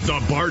dealers.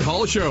 The Bart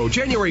Hall Show,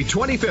 January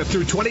 25th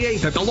through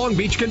 28th at the Long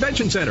Beach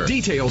Convention Center.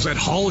 Details at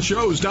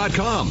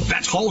hallshows.com.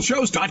 That's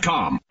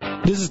hallshows.com.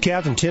 This is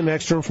Captain Tim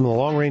Ekstrom from the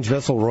long-range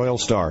vessel Royal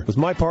Star. With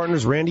my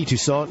partners Randy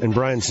Toussaint and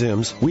Brian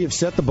Sims, we have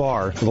set the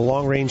bar for the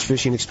long-range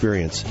fishing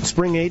experience.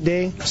 Spring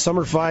 8-day,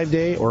 summer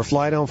 5-day, or a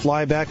fly-down,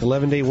 fly-back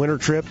 11-day winter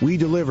trip, we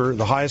deliver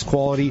the highest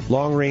quality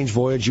long-range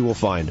voyage you will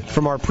find.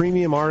 From our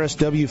premium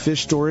RSW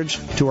fish storage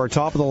to our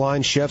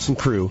top-of-the-line chefs and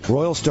crew,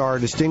 Royal Star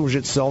distinguishes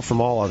itself from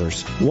all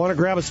others. Want to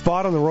grab a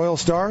spot on the Royal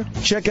Star?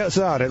 Check us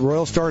out at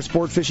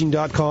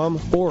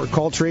RoyalStarSportFishing.com or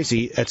call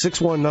Tracy at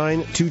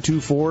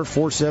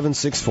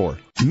 619-224-4764.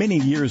 Many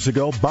years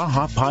ago,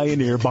 Baja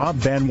pioneer Bob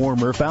Van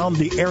Wormer found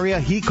the area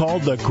he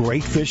called the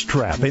Great Fish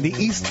Trap in the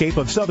East Cape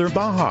of southern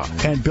Baja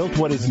and built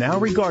what is now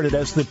regarded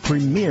as the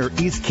premier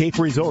East Cape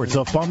resorts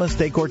of Palmas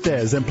de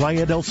Cortez and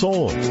Playa del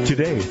Sol.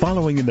 Today,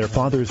 following in their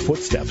father's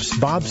footsteps,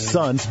 Bob's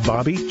sons,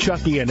 Bobby,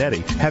 Chucky, and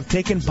Eddie, have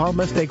taken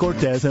Palmas de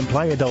Cortez and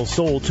Playa del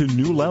Sol to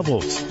new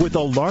levels with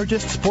the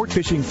largest sport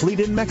fishing fleet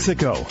in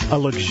Mexico, a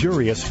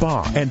luxurious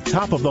spa, and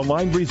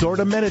top-of-the-line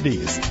resort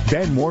amenities.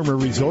 Van Wormer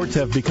Resorts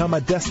have become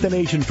a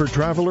destination for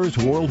travelers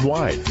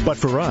worldwide. But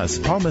for us,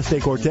 Palmas de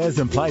Cortez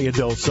and Playa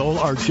del Sol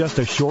are just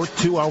a short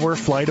 2-hour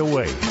flight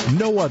away.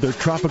 No other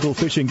tropical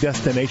fishing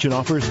destination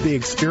offers the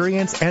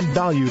experience and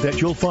value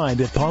that you'll find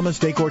at Palmas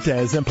de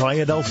Cortez and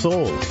Playa del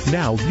Sol.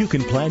 Now you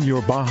can plan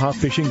your Baja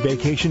fishing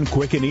vacation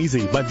quick and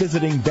easy by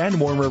visiting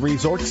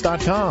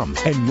VanWormerResorts.com.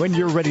 And when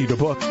you're ready to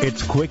book,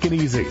 it's quick and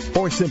easy.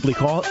 Or simply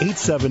call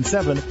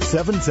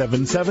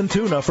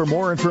 877-777-TUNA for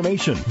more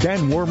information.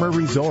 Van Wormer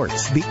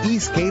Resorts, the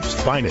East Cape's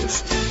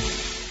finest.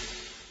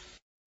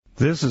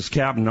 This is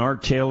Captain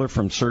Art Taylor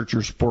from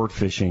Searcher Sport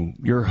Fishing.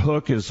 Your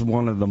hook is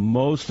one of the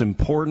most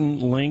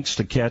important links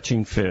to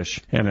catching fish.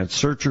 And at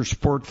Searcher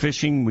Sport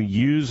Fishing, we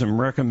use and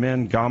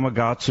recommend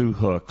Gamakatsu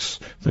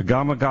hooks. The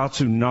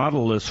Gamakatsu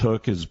Nautilus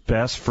hook is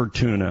best for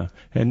tuna.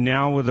 And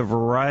now with a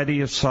variety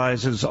of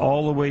sizes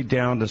all the way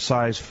down to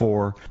size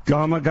 4,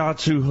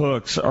 Gamakatsu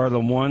hooks are the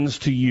ones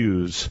to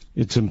use.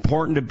 It's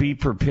important to be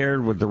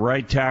prepared with the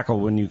right tackle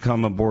when you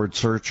come aboard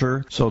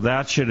Searcher, so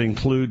that should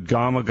include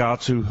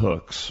Gamakatsu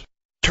hooks.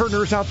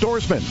 Turner's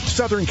Outdoorsman,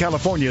 Southern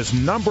California's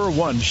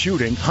 #1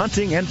 shooting,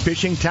 hunting, and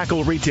fishing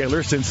tackle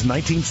retailer since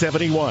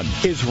 1971,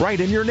 is right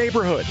in your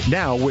neighborhood.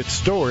 Now with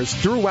stores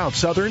throughout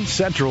Southern,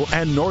 Central,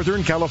 and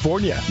Northern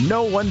California.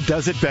 No one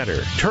does it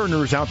better.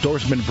 Turner's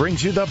Outdoorsman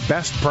brings you the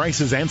best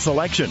prices and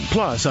selection,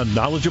 plus a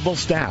knowledgeable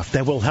staff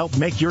that will help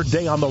make your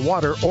day on the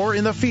water or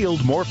in the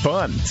field more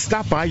fun.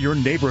 Stop by your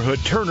neighborhood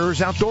Turner's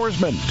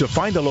Outdoorsman. To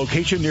find a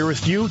location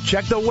nearest you,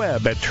 check the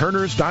web at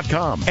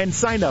turners.com and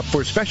sign up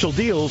for special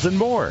deals and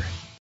more.